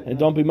 and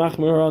don't be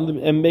machmer on the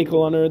and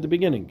makel on her at the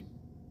beginning.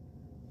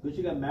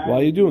 Why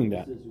are you doing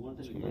that?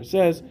 So it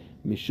says,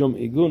 Mishum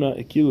iguna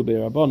ekilu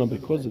be'rabana,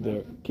 because of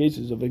their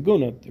cases of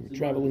iguna, they were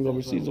traveling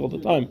overseas all the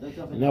time,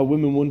 and now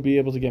women wouldn't be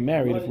able to get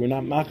married if we're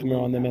not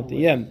machmer on them at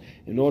the end.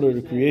 In order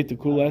to create the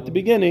kula at the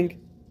beginning,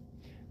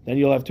 then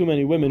you'll have too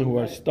many women who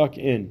are stuck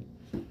in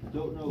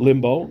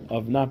limbo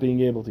of not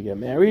being able to get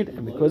married,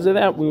 and because of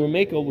that, we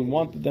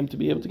wanted them to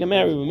be able to get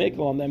married. We makel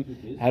on them.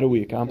 How do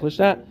we accomplish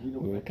that?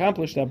 We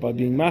accomplish that by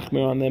being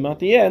machmer on them at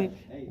the end.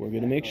 We're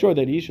going to make sure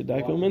that Isha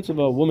Daikul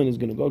Mitzvah, a woman is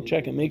going to go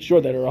check and make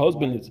sure that her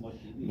husband is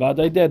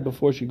vaday dead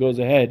before she goes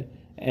ahead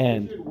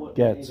and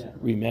gets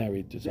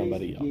remarried to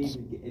somebody else.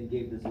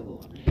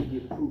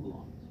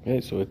 Okay,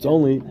 so it's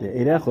only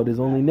the Eid Echad is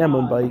only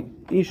neman by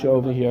Isha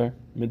over here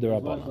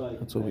midrabanan.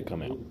 That's what we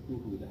come out.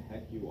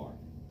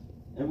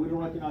 And we don't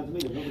recognize me.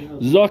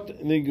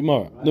 Zokt the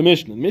Gemara, the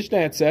Mishnah. Mishnah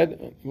had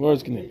said,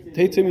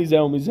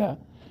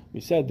 we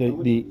said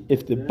that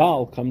if the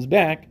Baal comes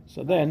back,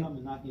 so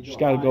then she's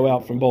got to go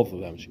out from both of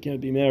them. She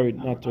can't be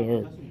married not to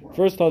her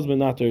first husband,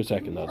 not to her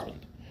second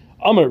husband.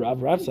 Amar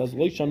Rav says, that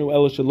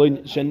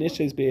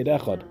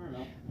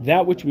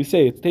which we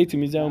say, it's Teitzi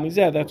Mizah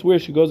Mizah, that's where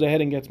she goes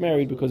ahead and gets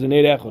married because an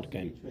Eid Echad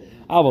came.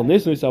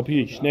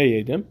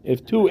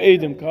 If two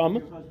Eidim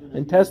come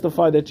and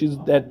testify that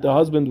the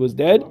husband was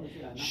dead,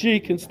 she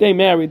can stay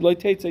married. Like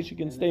Tate say, she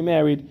can stay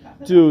married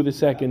to the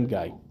second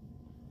guy.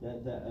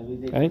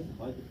 Okay?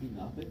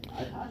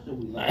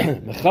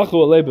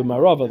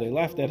 They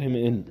laughed at him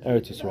in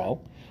Eretz Yisrael.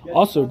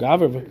 Also, the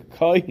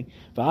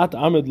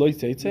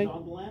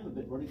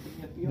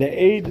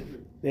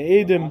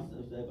Eidim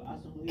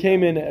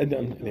came in.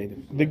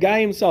 The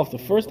guy himself, the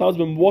first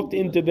husband, walked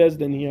into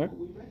Bezdin here,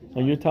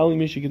 and you're telling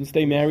me she can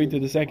stay married to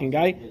the second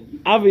guy?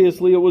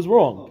 Obviously, it was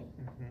wrong,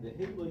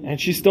 and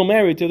she's still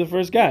married to the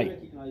first guy.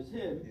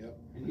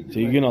 So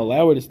you're going to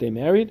allow her to stay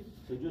married?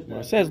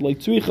 It says, you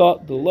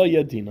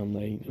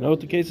know what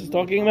the case is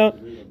talking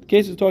about? The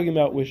case is talking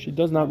about where she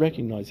does not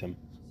recognize him.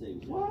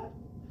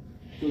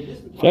 If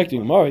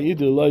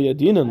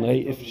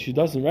she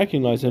doesn't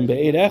recognize him,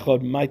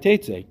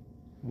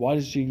 why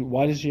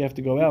does she have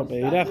to go out?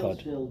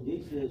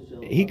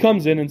 He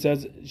comes in and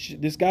says,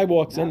 this guy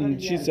walks in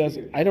and she says,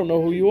 I don't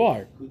know who you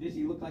are.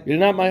 You're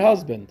not my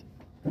husband.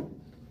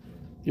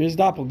 You're his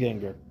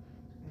doppelganger.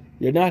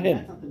 You're not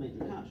him.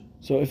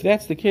 So if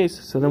that's the case,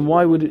 so then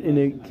why would, in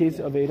a case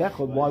of Eid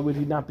Echad, why would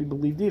he not be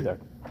believed either?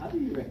 How do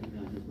you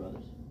recognize his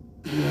brothers?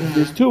 If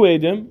there's two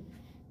Eidim,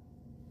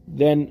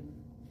 then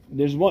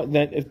there's one.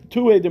 Then if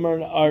two Eidim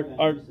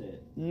are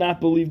not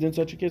believed in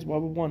such a case, why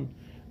would one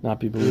not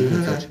be believed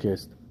in such a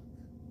case?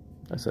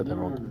 I said that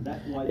wrong.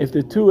 If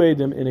the two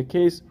Eidim, in a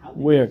case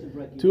where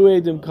two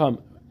Eidim come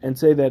and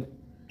say that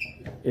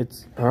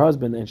it's her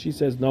husband, and she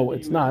says, no,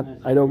 it's not,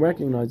 I don't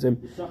recognize him,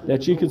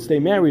 that she could stay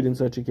married in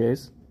such a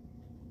case,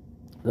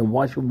 then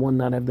why should one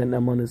not have that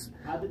nemanis?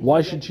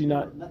 Why should she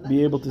not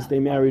be able to stay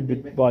married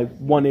by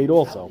 1/8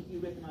 also?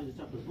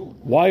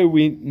 Why are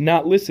we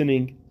not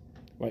listening?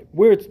 Right,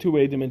 where it's two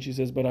Eidim and she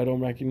says, but I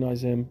don't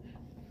recognize him.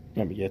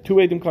 Remember, two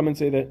Eidim come and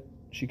say that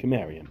she can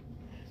marry him.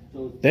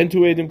 Then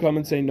two Eidim come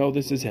and say, no,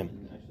 this is him.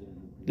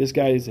 This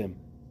guy is him.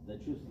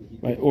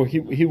 Right, or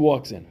he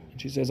walks in and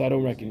she says, I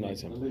don't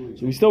recognize him.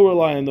 So we still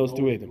rely on those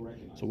two Eidim.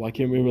 So why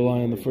can't we rely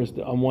on the first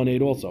on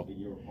 1/8 also?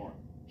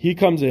 He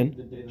comes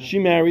in, she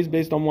marries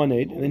based on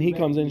 1/8, and then he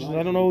comes in and she says,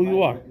 I don't know who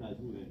you are.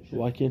 So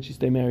why can't she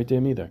stay married to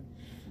him either?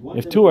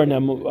 If two are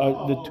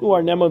the two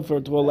are neman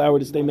to allow her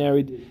to stay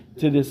married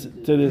to this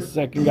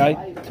second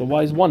guy, so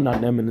why is one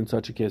not neman in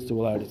such a case to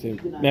allow her to stay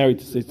married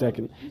to the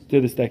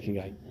second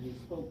guy?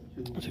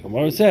 So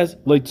Gemara says,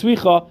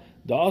 "Leitzvicha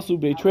da'asu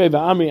beitrei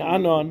va'amri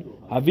anon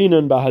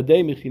havinan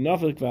bahadei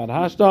michinafik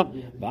va'adhashta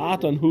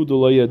va'atan hu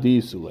d'lo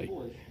yadi sulei."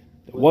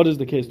 What is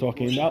the case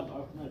talking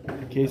about?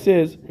 The case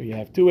is where you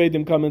have two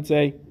Eidim come and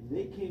say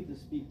They came to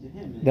speak to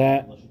him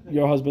that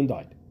your husband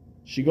died.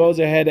 She goes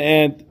ahead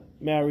and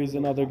marries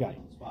another guy.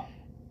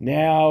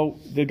 Now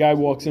the guy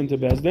walks into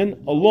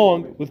Bezdin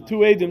along with two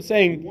Eidim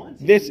saying,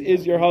 "This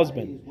is your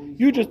husband."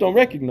 You just don't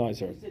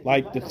recognize her,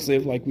 like the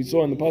Chsiv, like we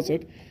saw in the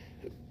pasuk.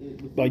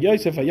 By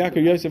Yosef,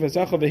 Hayakar Yosef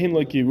Esacha v'him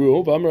like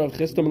Yiru, v'amar av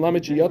Chistam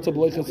lamet sheyatza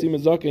b'loy chasima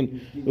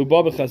zaken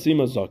u'ba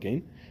b'chasima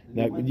zaken.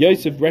 That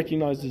Yosef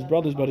recognized his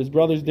brothers, but his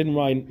brothers didn't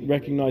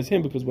recognize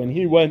him because when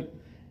he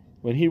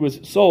was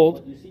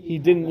sold, he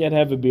didn't yet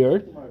have a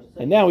beard,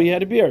 and now he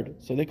had a beard,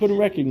 so they couldn't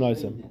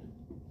recognize him.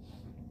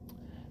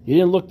 He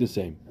didn't look the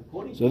same,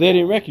 so they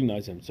didn't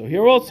recognize him. So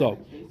here also,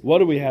 what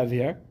do we have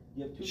here?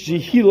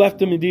 He left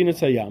the Medina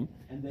Sayyam.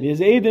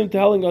 There's Eidim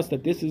telling us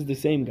that this is the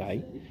same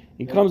guy.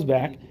 He comes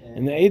back,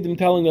 and the Eidim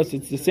telling us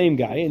it's the same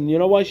guy. And you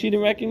know why she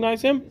didn't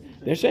recognize him?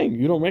 They're saying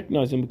you don't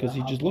recognize him because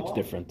he just looks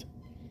different.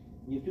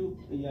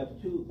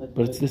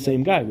 But it's the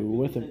same guy. We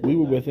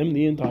were with him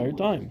the entire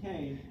time.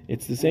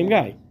 It's the same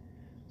guy.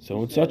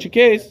 So in such a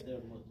case,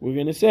 we're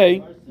going to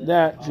say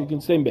that she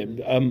can stay.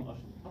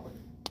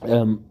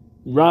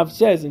 Rav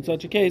says in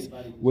such a case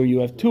where you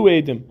have two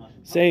Eidim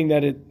saying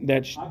that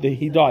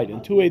he died,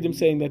 and two Eidim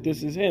saying that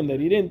this is him, that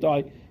he didn't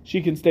die, she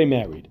can stay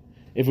married.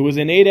 If it was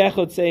an Eid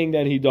Echad saying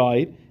that he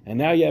died, and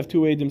now you have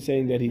two Eidim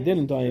saying that he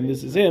didn't die, and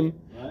this is him,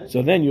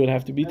 so then you would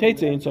have to be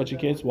Teitzei in such a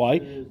case. Why?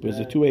 Because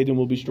the two Eidim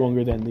will be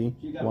stronger than the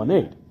one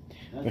Eid.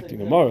 Back to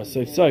Gemara,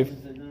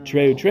 Seif,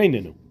 Treu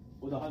Treininu.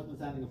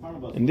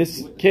 In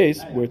this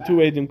case, where two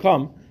Eidim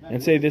come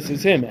and say this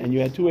is him, and you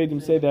had two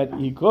Eidim say that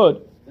he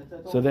could,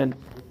 so then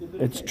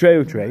it's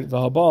Treu Trei,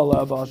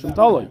 V'habal V'ashim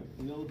Taloi.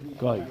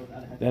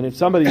 Then if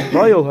somebody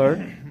boil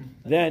her,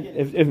 then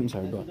if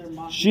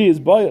she is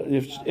boil,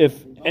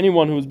 if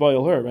anyone who is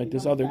boil her, right,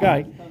 this other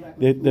guy,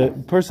 the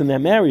person that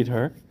married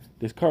her,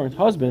 this current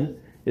husband,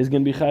 is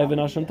going to be chayav in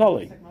Asham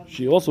Tali.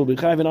 She also will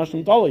be chayav in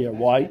Asham Tali here.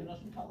 Why?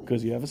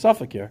 Because you have a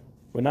suffix here.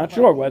 We're not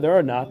sure whether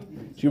or not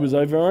she was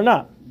over or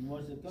not.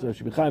 So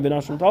she will be chayav in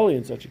Asham Tali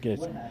in such a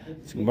case.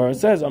 So Gemara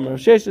says, Amar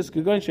Sheshes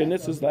Kugon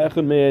Shenisus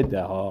La'echad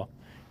Me'edeha.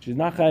 She's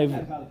not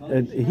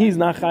chayiv. He's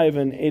not chayiv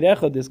in Eid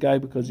Echad, this guy,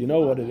 because you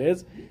know what it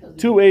is.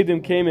 Two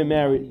Eidim came and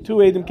married. Two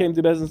Eidim came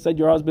to Bez and said,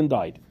 "Your husband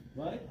died."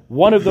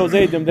 One of those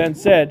Eidim then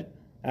said,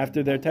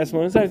 after their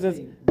testimony,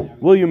 says,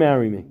 "Will you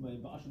marry me?"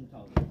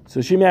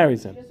 So she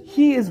marries him.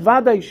 He is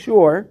vaday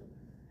sure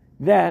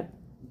that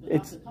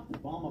it's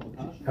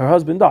her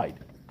husband died.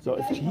 So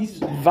if he's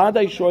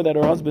vaday sure that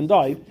her husband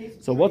died,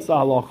 so what's the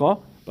halacha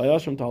by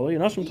Ashram Tali?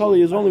 And Ashram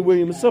Tali is only where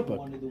you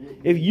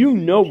misuppak. If you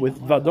know with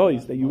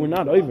vadois that you were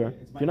not over,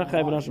 you're not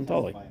chayav in Ashram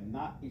Tali.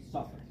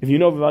 If you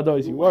know with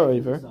vadois you were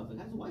over,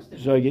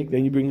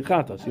 then you bring a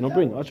chatas. You don't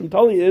bring Ashram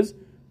Tali is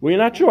where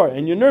you're not sure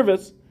and you're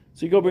nervous,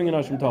 so you go bring an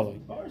Ashram Tali.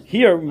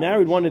 Here,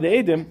 married one of the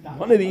Eidim,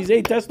 one of these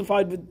eight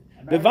testified with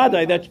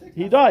Bevadai that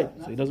he died,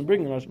 so he doesn't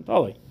bring an Ashram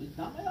Tali.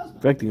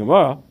 Correcting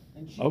Gemara,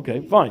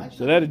 okay, fine.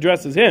 So that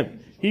addresses him.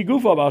 He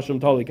goofa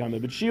Ashram Tali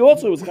coming, but she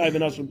also was chayav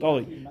in Ashram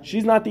Tali.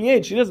 She's not the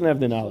age; she doesn't have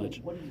the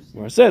knowledge.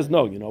 Gemara says,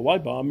 no, you know why?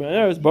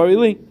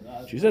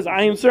 She says,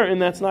 I am certain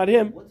that's not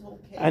him,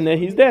 and that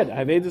he's dead. I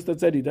have Edis that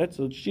said he died,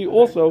 so she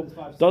also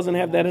doesn't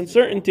have that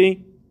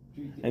uncertainty,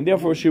 and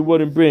therefore she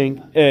wouldn't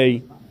bring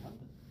a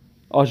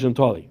Ashram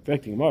Tali.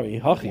 Correcting Gemara,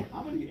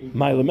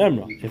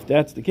 if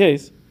that's the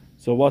case.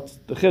 So what's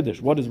the chiddush?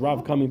 What is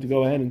Rav coming to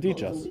go ahead and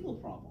teach us?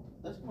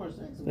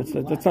 That's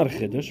not a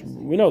chiddush.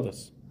 We know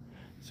this.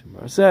 So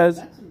Gemara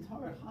says,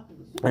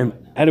 and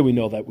how do we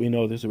know that? We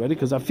know this already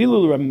because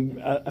afilu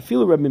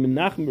Rabbi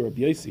Menachem bar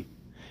Rabbi Yossi,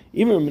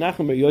 even Rabbi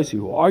Menachem bar Yossi,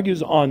 who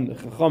argues on the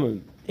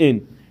Chachamim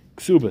in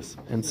Ksubas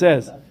and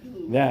says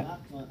that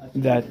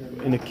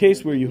in a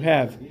case where you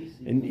have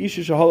an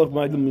Isha Shahalach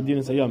Ma'adim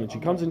Medina Sayyam and she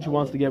comes and she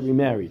wants to get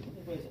remarried,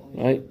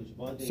 right?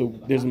 So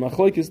there's a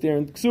machlokes there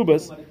in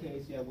Ksubas,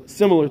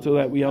 similar to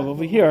that we have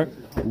over here.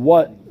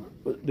 What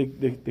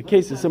the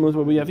case is similar to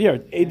what we have here.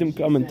 Eidim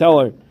come and tell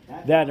her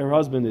that her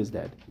husband is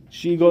dead.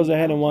 She goes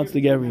ahead and wants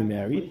to get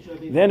remarried.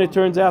 Then it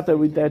turns out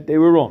that they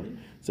were wrong.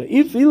 So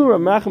if Ilu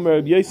Ramachem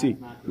Rabbi Yossi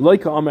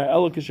loika Amar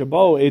Elo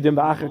Kishabao Eidim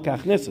Ba'achar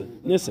Kach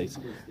Nises,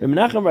 Rabbi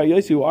Menachem Rabbi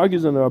Yossi, who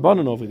argues on the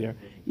Rabbanon over there,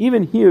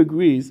 even he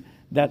agrees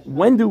that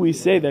when do we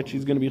say that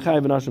she's going to be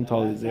chayav and Ashram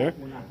Tali is there?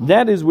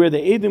 That is where the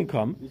Eidim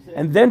come,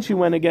 and then she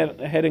went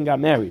ahead and got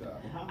married.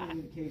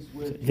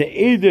 The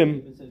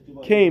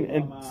Eidim came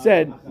and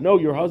said, "No,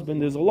 your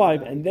husband is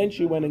alive," and then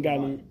she went and got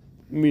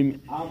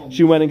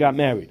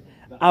married.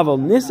 Aval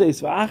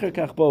niseis v'achar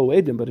kach bo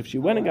Eidim. But if she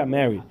went and got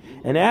married,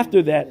 and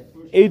after that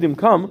Eidim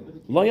come,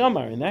 lo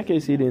yamar. In that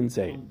case, he didn't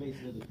say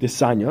it. The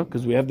Sanya,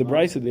 because we have the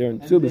Brisa there,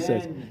 and Tzubah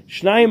says,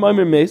 "Shnayim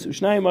omer meis,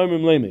 u'shnayim omer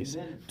leimes."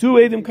 Two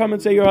Eidim come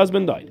and say your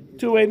husband died.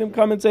 Two Eidim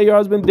come and say your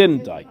husband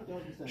didn't die.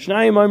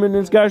 Shnayim omer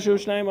nisgashu,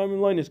 shnayim omer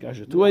lo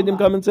nisgashu. Two Eidim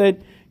come and say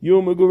you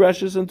were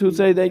megureshus, and two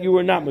say that you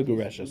were not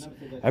megureshus.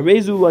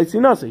 Arezu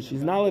loitzinase.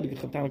 She's not allowed to.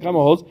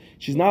 Tanakama holds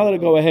she's not allowed to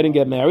go ahead and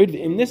get married.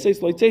 In this case,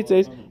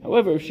 loitzetzes.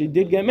 However, if she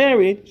did get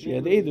married, she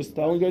had the Eidim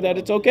telling her that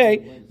it's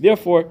okay.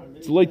 Therefore,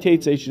 it's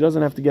loitzetzes. She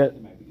doesn't have to get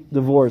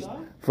divorced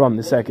from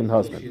the second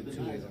husband.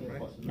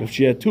 If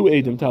she had two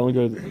Eidim telling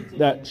her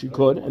that she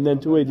could, and then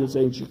two Eidim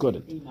saying she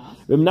couldn't.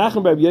 Reb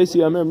Nachman bar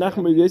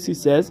Yosi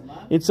says,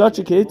 in such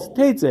a case,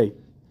 Teitzei.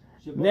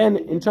 Then,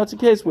 in such a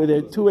case where there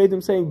are two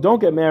Eidim saying don't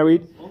get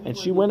married, and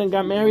she went and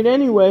got married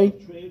anyway,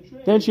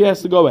 then she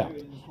has to go out.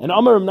 And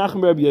Amar Reb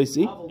Nachman bar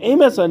Yosi,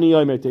 Emes ani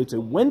omer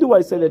Teitzei. When do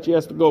I say that she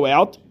has to go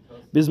out?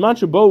 It's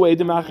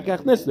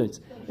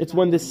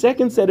when the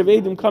second set of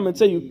Eidim come and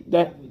say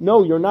that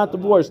no, you're not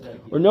divorced,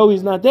 or no,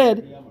 he's not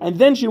dead, and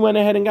then she went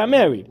ahead and got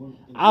married.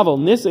 But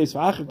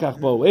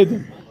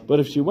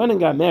if she went and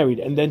got married,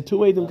 and then two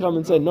Eidim come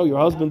and said, no, your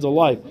husband's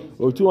alive,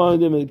 or two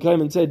Eidim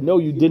come and said, no,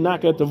 you did not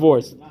get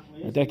divorced,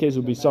 in that case it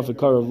would be Suffolk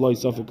Kar of Loy,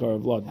 Suffolk Kar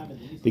of Lod.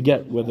 The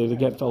get, whether the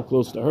get fell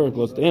close to her or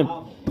close to him.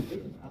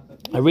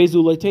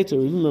 Arezu Leiteta,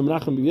 even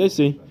Menachem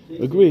B'Yossi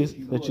agrees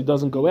that she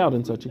doesn't go out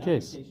in such a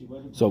case.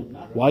 So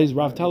why is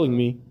Rav telling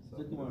me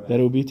that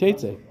it would be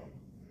Teitze?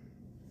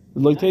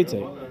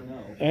 Leitete.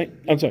 Right?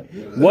 I'm sorry.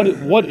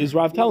 What is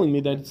Rav telling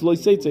me that it's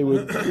Leitete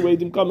where two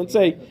Eidim come and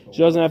say she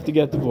doesn't have to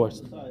get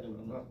divorced?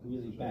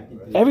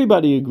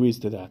 Everybody agrees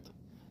to that.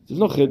 There's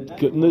no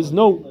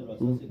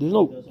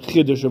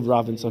chiddush of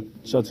Rav in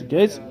such a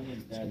case.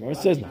 It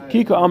says,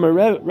 Kika Amar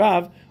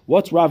Rav.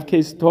 What's Rav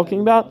case talking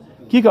about?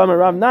 Kika Amar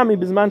Rav Nami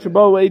Bizman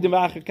Shabo Eidim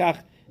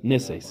V'Achakach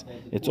Nises.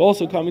 It's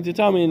also coming to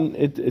tell me, and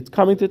it's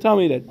coming to tell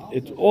me that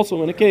it's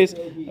also in a case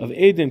of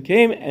Eidim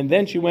came and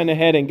then she went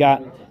ahead and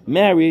got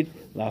married.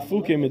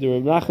 Lafuke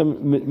Midur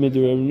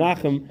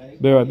Menachem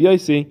Berab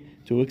Yosi,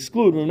 to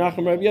exclude Rav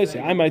Nachman Berab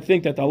Yosi. I might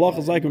think that the halacha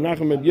is like Rav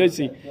Nachman Berab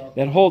Yosi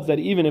that holds that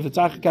even if it's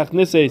Achakach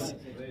Nises,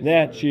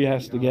 that she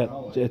has to get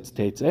it's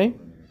Teitzei.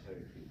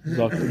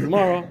 Zok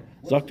tomorrow.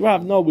 Zok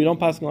Rav, no, we don't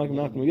pass like Rav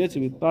Nachman Berab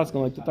Yosi. We pass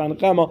like the Tanna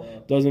Kama.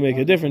 Doesn't make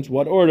a difference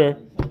what order.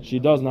 She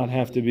does not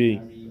have to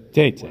be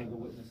Teitzei.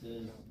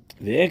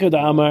 The Ekad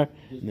Amar,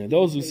 and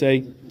those who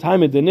say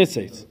time of the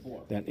Nises,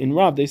 that in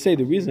Rav they say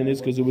the reason is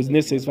because it was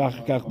Nises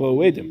v'achakach bo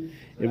Eidim.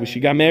 It was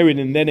she got married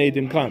and then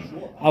Eidim come.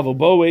 Avo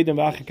bo Eidim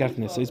v'achakach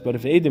Nises. But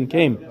if Eidim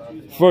came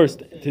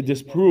first to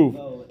disprove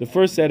the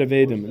first set of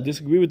Eidim and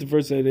disagree with the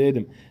first set of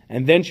Eidim,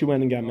 and then she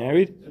went and got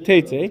married,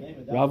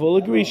 Teitei, Rav will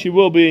agree she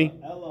will be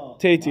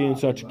Teitei in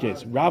such a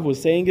case. Rav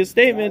was saying his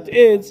statement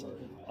is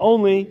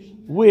only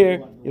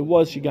where it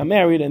was she got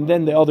married and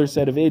then the other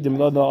set of Eidim,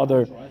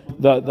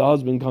 the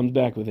husband comes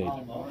back with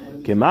Eidim.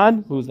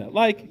 Keman, who's that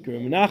like?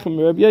 Menachem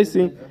Berab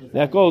Yosi.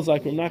 That goes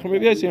like Menachem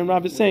Berab Yosi, and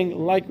Rav is saying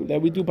like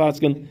that we do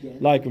paskin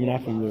like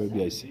Menachem Berab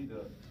Yosi.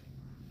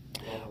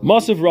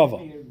 Masav Rava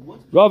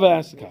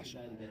asked the kasha.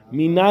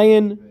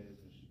 Minayin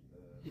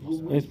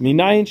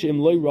she'im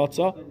loy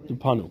ratza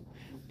dupanu.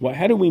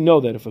 How do we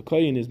know that if a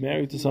kohen is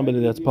married to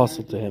somebody that's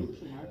puzzled to him,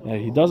 that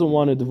he doesn't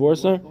want to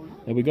divorce her,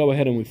 that we go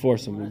ahead and we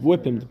force him, we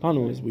whip him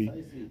dupanu, is we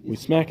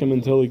smack him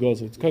until he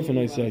goes. It's kofin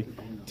I say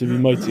to be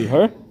mighty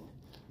her.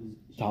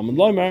 Talmud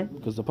Loimer,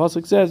 because the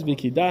pasuk says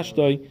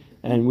Vikidashtoi,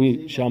 and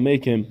we shall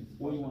make him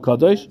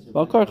kadosh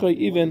bal karchai,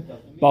 even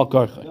bal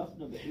karchai.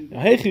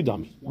 Now,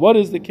 Hechidami, what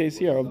is the case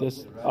here of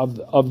this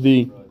of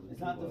the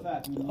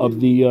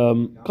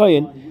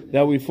kohen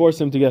that we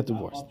force him to get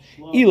divorced?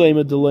 If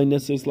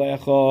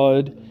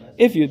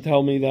you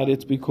tell me that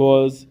it's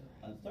because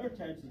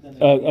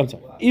I'm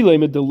sorry. If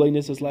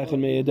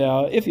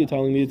you're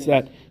telling me it's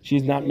that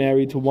she's not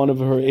married to one of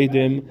her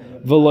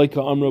Eidim,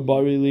 V'loika Amra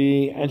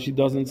Barili, and she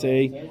doesn't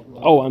say,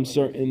 oh, I'm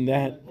certain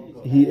that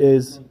he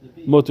is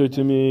mutter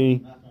to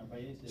me,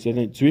 so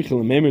then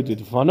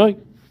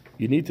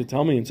you need to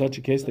tell me in such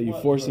a case that you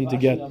force him to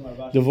get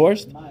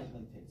divorced.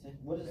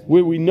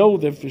 We know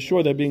that for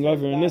sure that being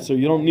over in Nisr,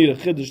 you don't need a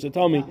chiddush to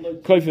tell me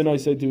Kaifin I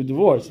said to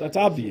divorce. That's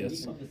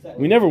obvious.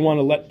 We never want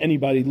to let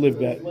anybody live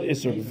that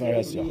Isser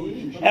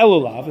b'Faresya.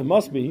 Elulav, it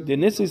must be the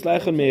Nisis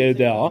Lechem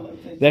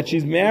Me'edeh that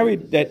she's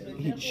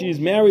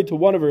married to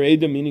one of her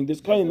Eidim, meaning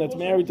this Kain that's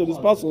married to this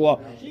Pasala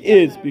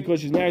is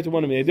because she's married to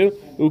one of her Eidim.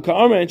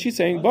 Uka'amra, and she's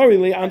saying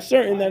Barili, I'm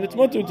certain that it's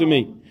mutter to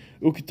me.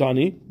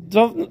 Ukatani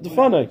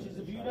Defanai.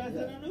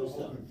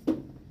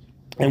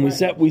 And we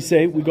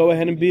go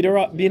ahead and beat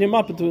him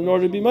up in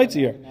order to be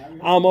mightier.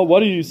 Alma,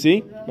 what do you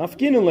see?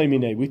 Mafkinin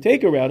leimine. We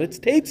take her out. It's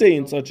Teitzei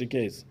in such a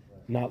case,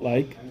 not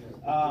like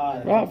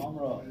Rav.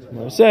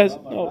 It says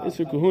no.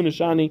 Isser Kahuna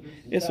Shani.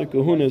 Isser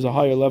Kahuna is a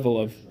higher level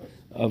of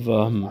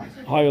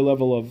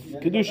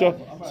kedusha.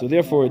 So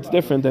therefore, it's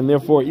different. And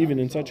therefore, even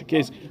in such a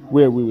case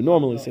where we would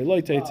normally say Loi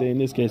Teitzei, in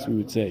this case we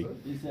would say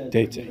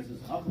Teitzei.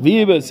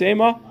 Viba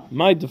Sema,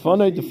 my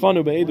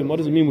defanu be'edim. What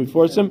does it mean? We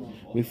force him.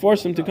 We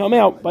force him to come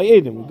out by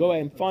Eidim. We go out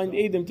and find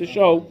Eidim to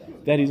show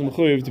that he's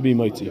mechuyev to be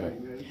mitzvah.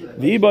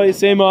 Viba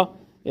Sema,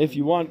 if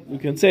you want, we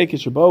can say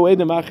Kishabo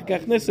Eidim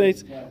Achakach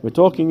Nises. We're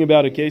talking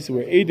about a case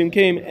where Eidim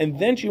came and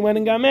then she went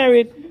and got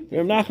married.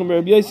 Rav Nachman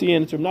Berab Yosi,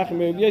 and it's Rav Nachman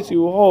Berab Yosi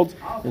who holds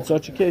in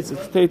such a case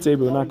it's Teitzei,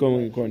 but we're not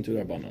going according to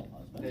the Rabbanan.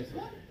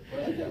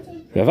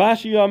 Rav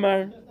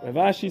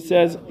Ashi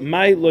says,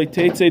 "My loy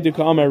teitzei de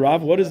ka'amar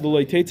Rav." What is the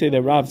loy teitzei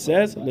that Rav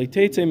says? Loy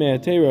teitzei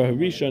me'atera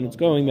harisha, and it's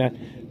going that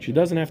she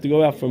doesn't have to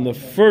go out from the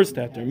first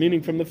heter,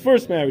 meaning from the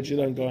first marriage she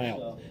doesn't go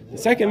out. The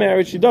second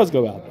marriage, she does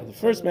go out. The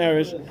first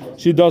marriage,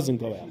 she doesn't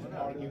go out.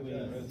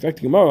 In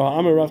fact, Gemara,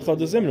 Amar Rav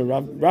Chada Zimna,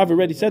 Rav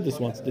already said this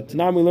once. The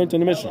Tanam we learned in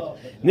the Mishnah.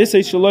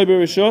 Nisei Shaloi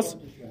B'Rishos.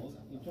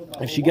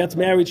 If she gets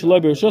married, Shaloi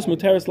B'Rishos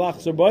Muteres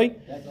Lachzor Boi.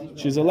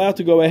 She's allowed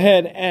to go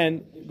ahead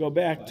and go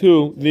back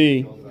to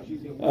the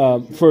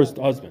first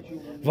husband.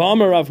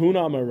 V'Amar Rav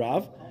Huna Amar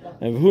Rav,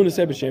 and Huna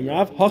said B'Shem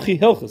Rav, Hachi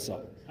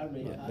Hilchasa.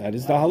 That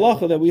is the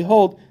halacha that we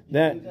hold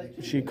that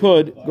she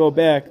could go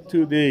back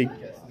to the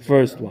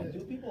first one.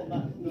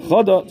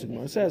 Chada,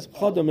 Gemara says,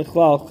 Chada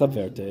Michlal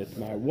Chaverte.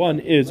 One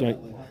is, right,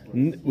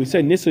 we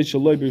say Nisei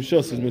Shaloi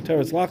B'Rishos is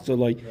Muteres Lachzor.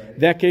 Like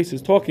that case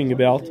is talking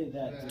about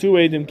two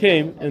Eidim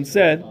came and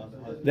said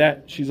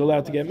that she's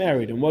allowed to get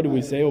married. And what do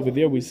we say over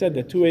there? We said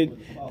that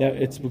that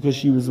it's because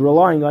she was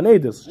relying on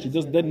Eidos. She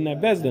just didn't have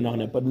Bezdin on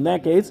it. But in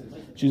that case,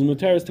 she's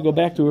Muteres to go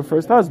back to her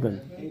first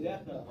husband.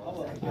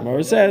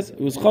 Gemara says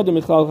it was Chada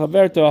Michlal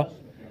Chaverta.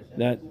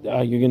 That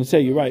you're going to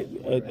say you're right,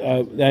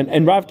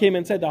 and Rav came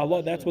and said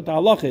that's what the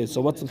halach is. So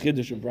what's the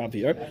chiddush of Rav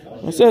here?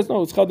 It says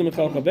no, it's Chada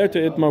Michlal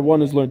Chaverta. Itmar,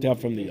 one is learned out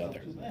from the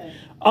other.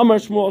 Amar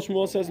Shmuel,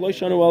 Shmuel says Lo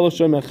Shanu Alo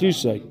Shem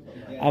Achishay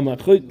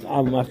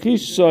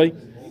Amachishay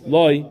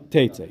Loi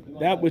Teitze.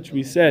 That which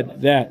we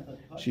said that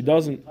she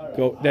doesn't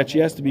go, that she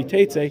has to be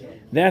Teitze.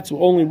 That's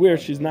only where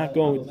she's not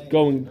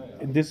going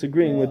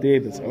disagreeing with the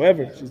Eidos.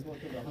 However, if she's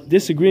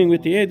disagreeing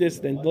with the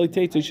Eidos, then Loi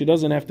Teitze, she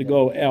doesn't have to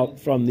go out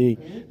from the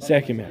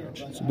second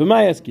marriage. So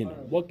b'may askin,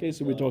 what case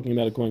are we talking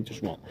about according to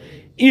Shmuel?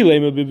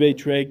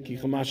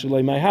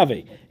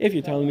 If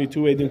you're telling me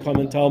two Eidim come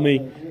and tell me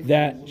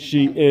that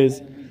she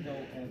is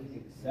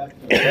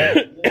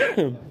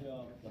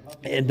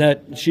and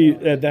that she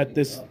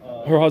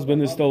her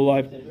husband is still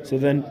alive, so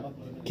then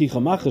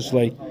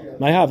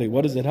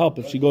what does it help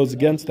if she goes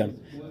against them?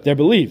 They're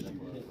believed.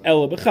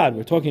 Ela b'chad,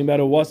 we're talking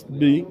about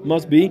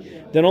must be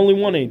that only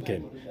one Eid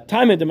came.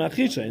 Time de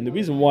machisha, and the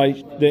reason why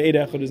the Eid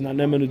Echad is not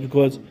neman is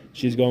because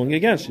she's going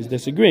against, she's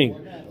disagreeing.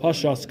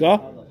 Hashaska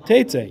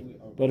teitze.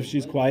 But if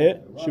she's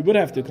quiet, she would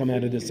have to come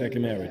out of the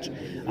second marriage.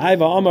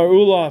 Aiva Amar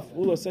Ula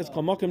says,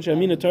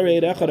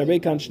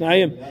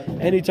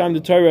 anytime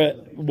the Torah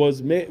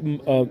was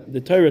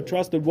the Torah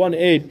trusted one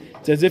aid,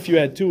 it's as if you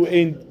had two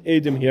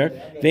aidim here.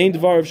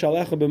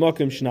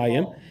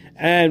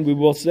 And we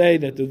will say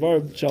that the Dvar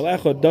of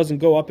Shalecha doesn't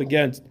go up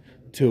against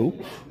two.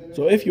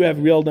 So if you have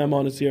real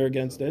Nemanis here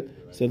against it,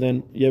 so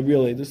then you have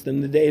real Eidus,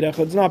 then the Eid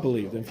Echad is not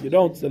believed. If you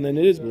don't, then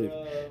it is believed.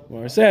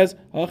 Where it says,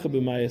 you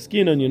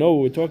know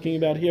what we're talking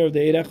about here, of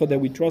the Eid Echad, that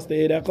we trust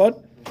the Eid Echad?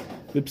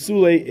 The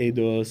Psule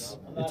Eidus.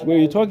 It's where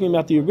you're talking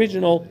about the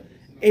original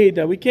Eid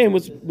that we came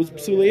was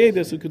Psule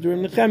Eidus, who could do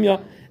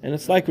Nechemya, and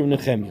it's like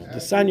Nechemya. The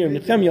Sanya of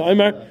Nechemya,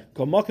 Omer,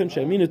 Kamakim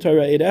Shemina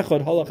Torah Eid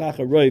Echad,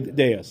 Halachacha Roiv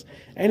Deus.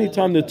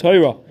 Anytime the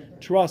Torah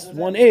trust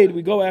one aid,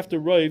 we go after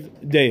Roiv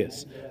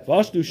Deus.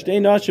 Vashdu Shtei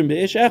Nashim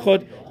Be'ish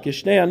Echad,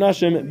 Kishnei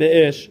Anashim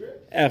Be'ish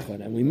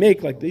Echad. And we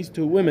make like these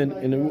two women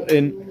in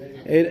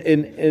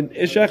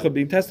Ish Echad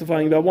being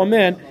testifying about one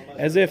man,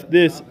 as if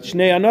this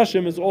Shnei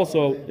Anashim is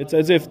also, it's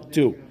as if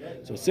two.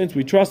 So since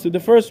we trusted the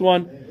first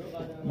one,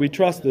 we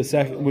trust the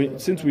second.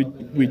 Since we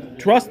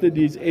trusted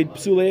these eight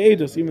Psule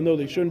Eidos, even though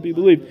they shouldn't be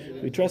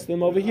believed, we trust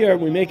them over here,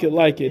 we make it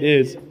like it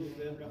is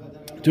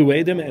two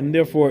Eidim, and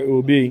therefore it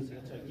will be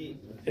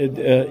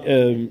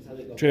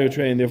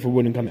Trey, and therefore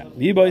wouldn't come out.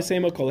 Or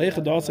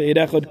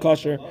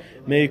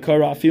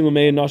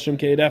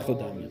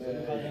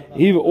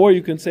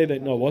you can say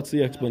that, no, what's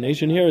the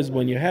explanation here is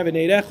when you have an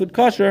Eid Echad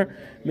Kasher,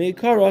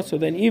 Meikara, so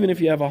then even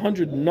if you have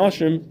 100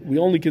 Nashim, we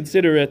only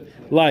consider it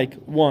like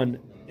one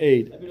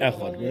Eid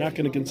Echad. We're not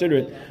going to consider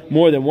it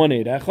more than one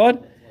Eid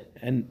Echad.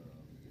 And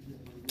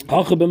the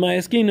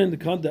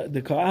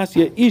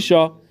Ka'asya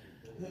Isha,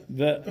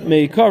 the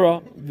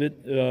Meikara,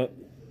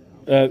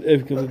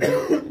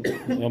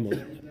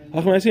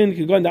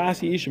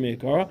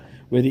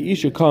 where the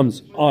Isha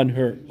comes on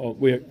her,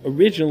 where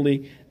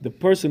originally the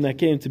person that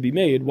came to be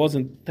made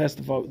wasn't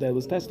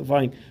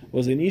testifying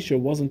was an Isha,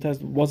 wasn't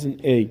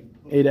a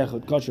Eid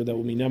Echad Kasher that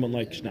would be Neman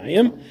like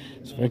Shnayim.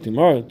 So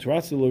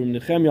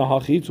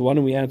why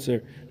don't we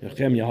answer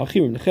Nechemya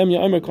Hachi? Nechemya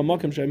Omer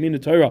Kamakim Shamina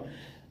Torah.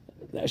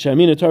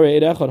 Shamina Torah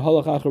Eid Echad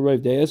Halachacha Roiv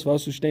Deis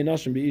Vasu Shnei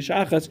Nashim B'ish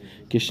Achas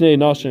Kishnei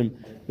Nashim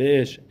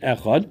B'ish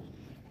Echad.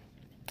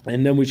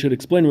 And then we should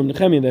explain from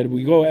Nechemia that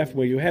we go after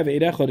where you have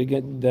Eid Echad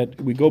again, that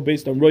we go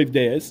based on Roiv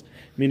Deis,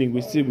 meaning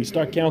we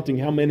start counting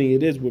how many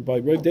it is. By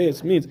Roiv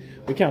Deis means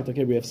we count,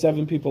 okay, we have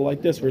 7 people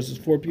like this versus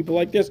 4 people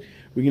like this.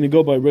 We're going to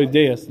go by Roiv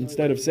Deis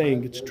instead of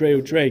saying it's Trey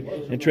and Trey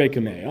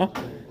Kamei.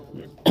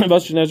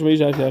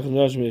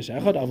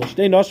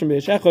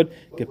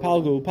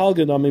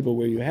 But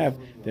where you have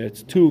that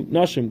it's 2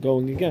 Nashim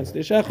going against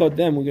Ish Echad,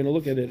 then we're going to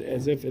look at it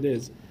as if it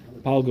is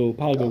Palgo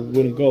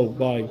wouldn't go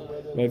by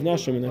Rav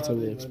Nashim, and that's how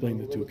we'll explain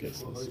the 2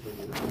 cases. Oh,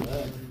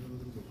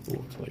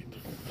 it's late.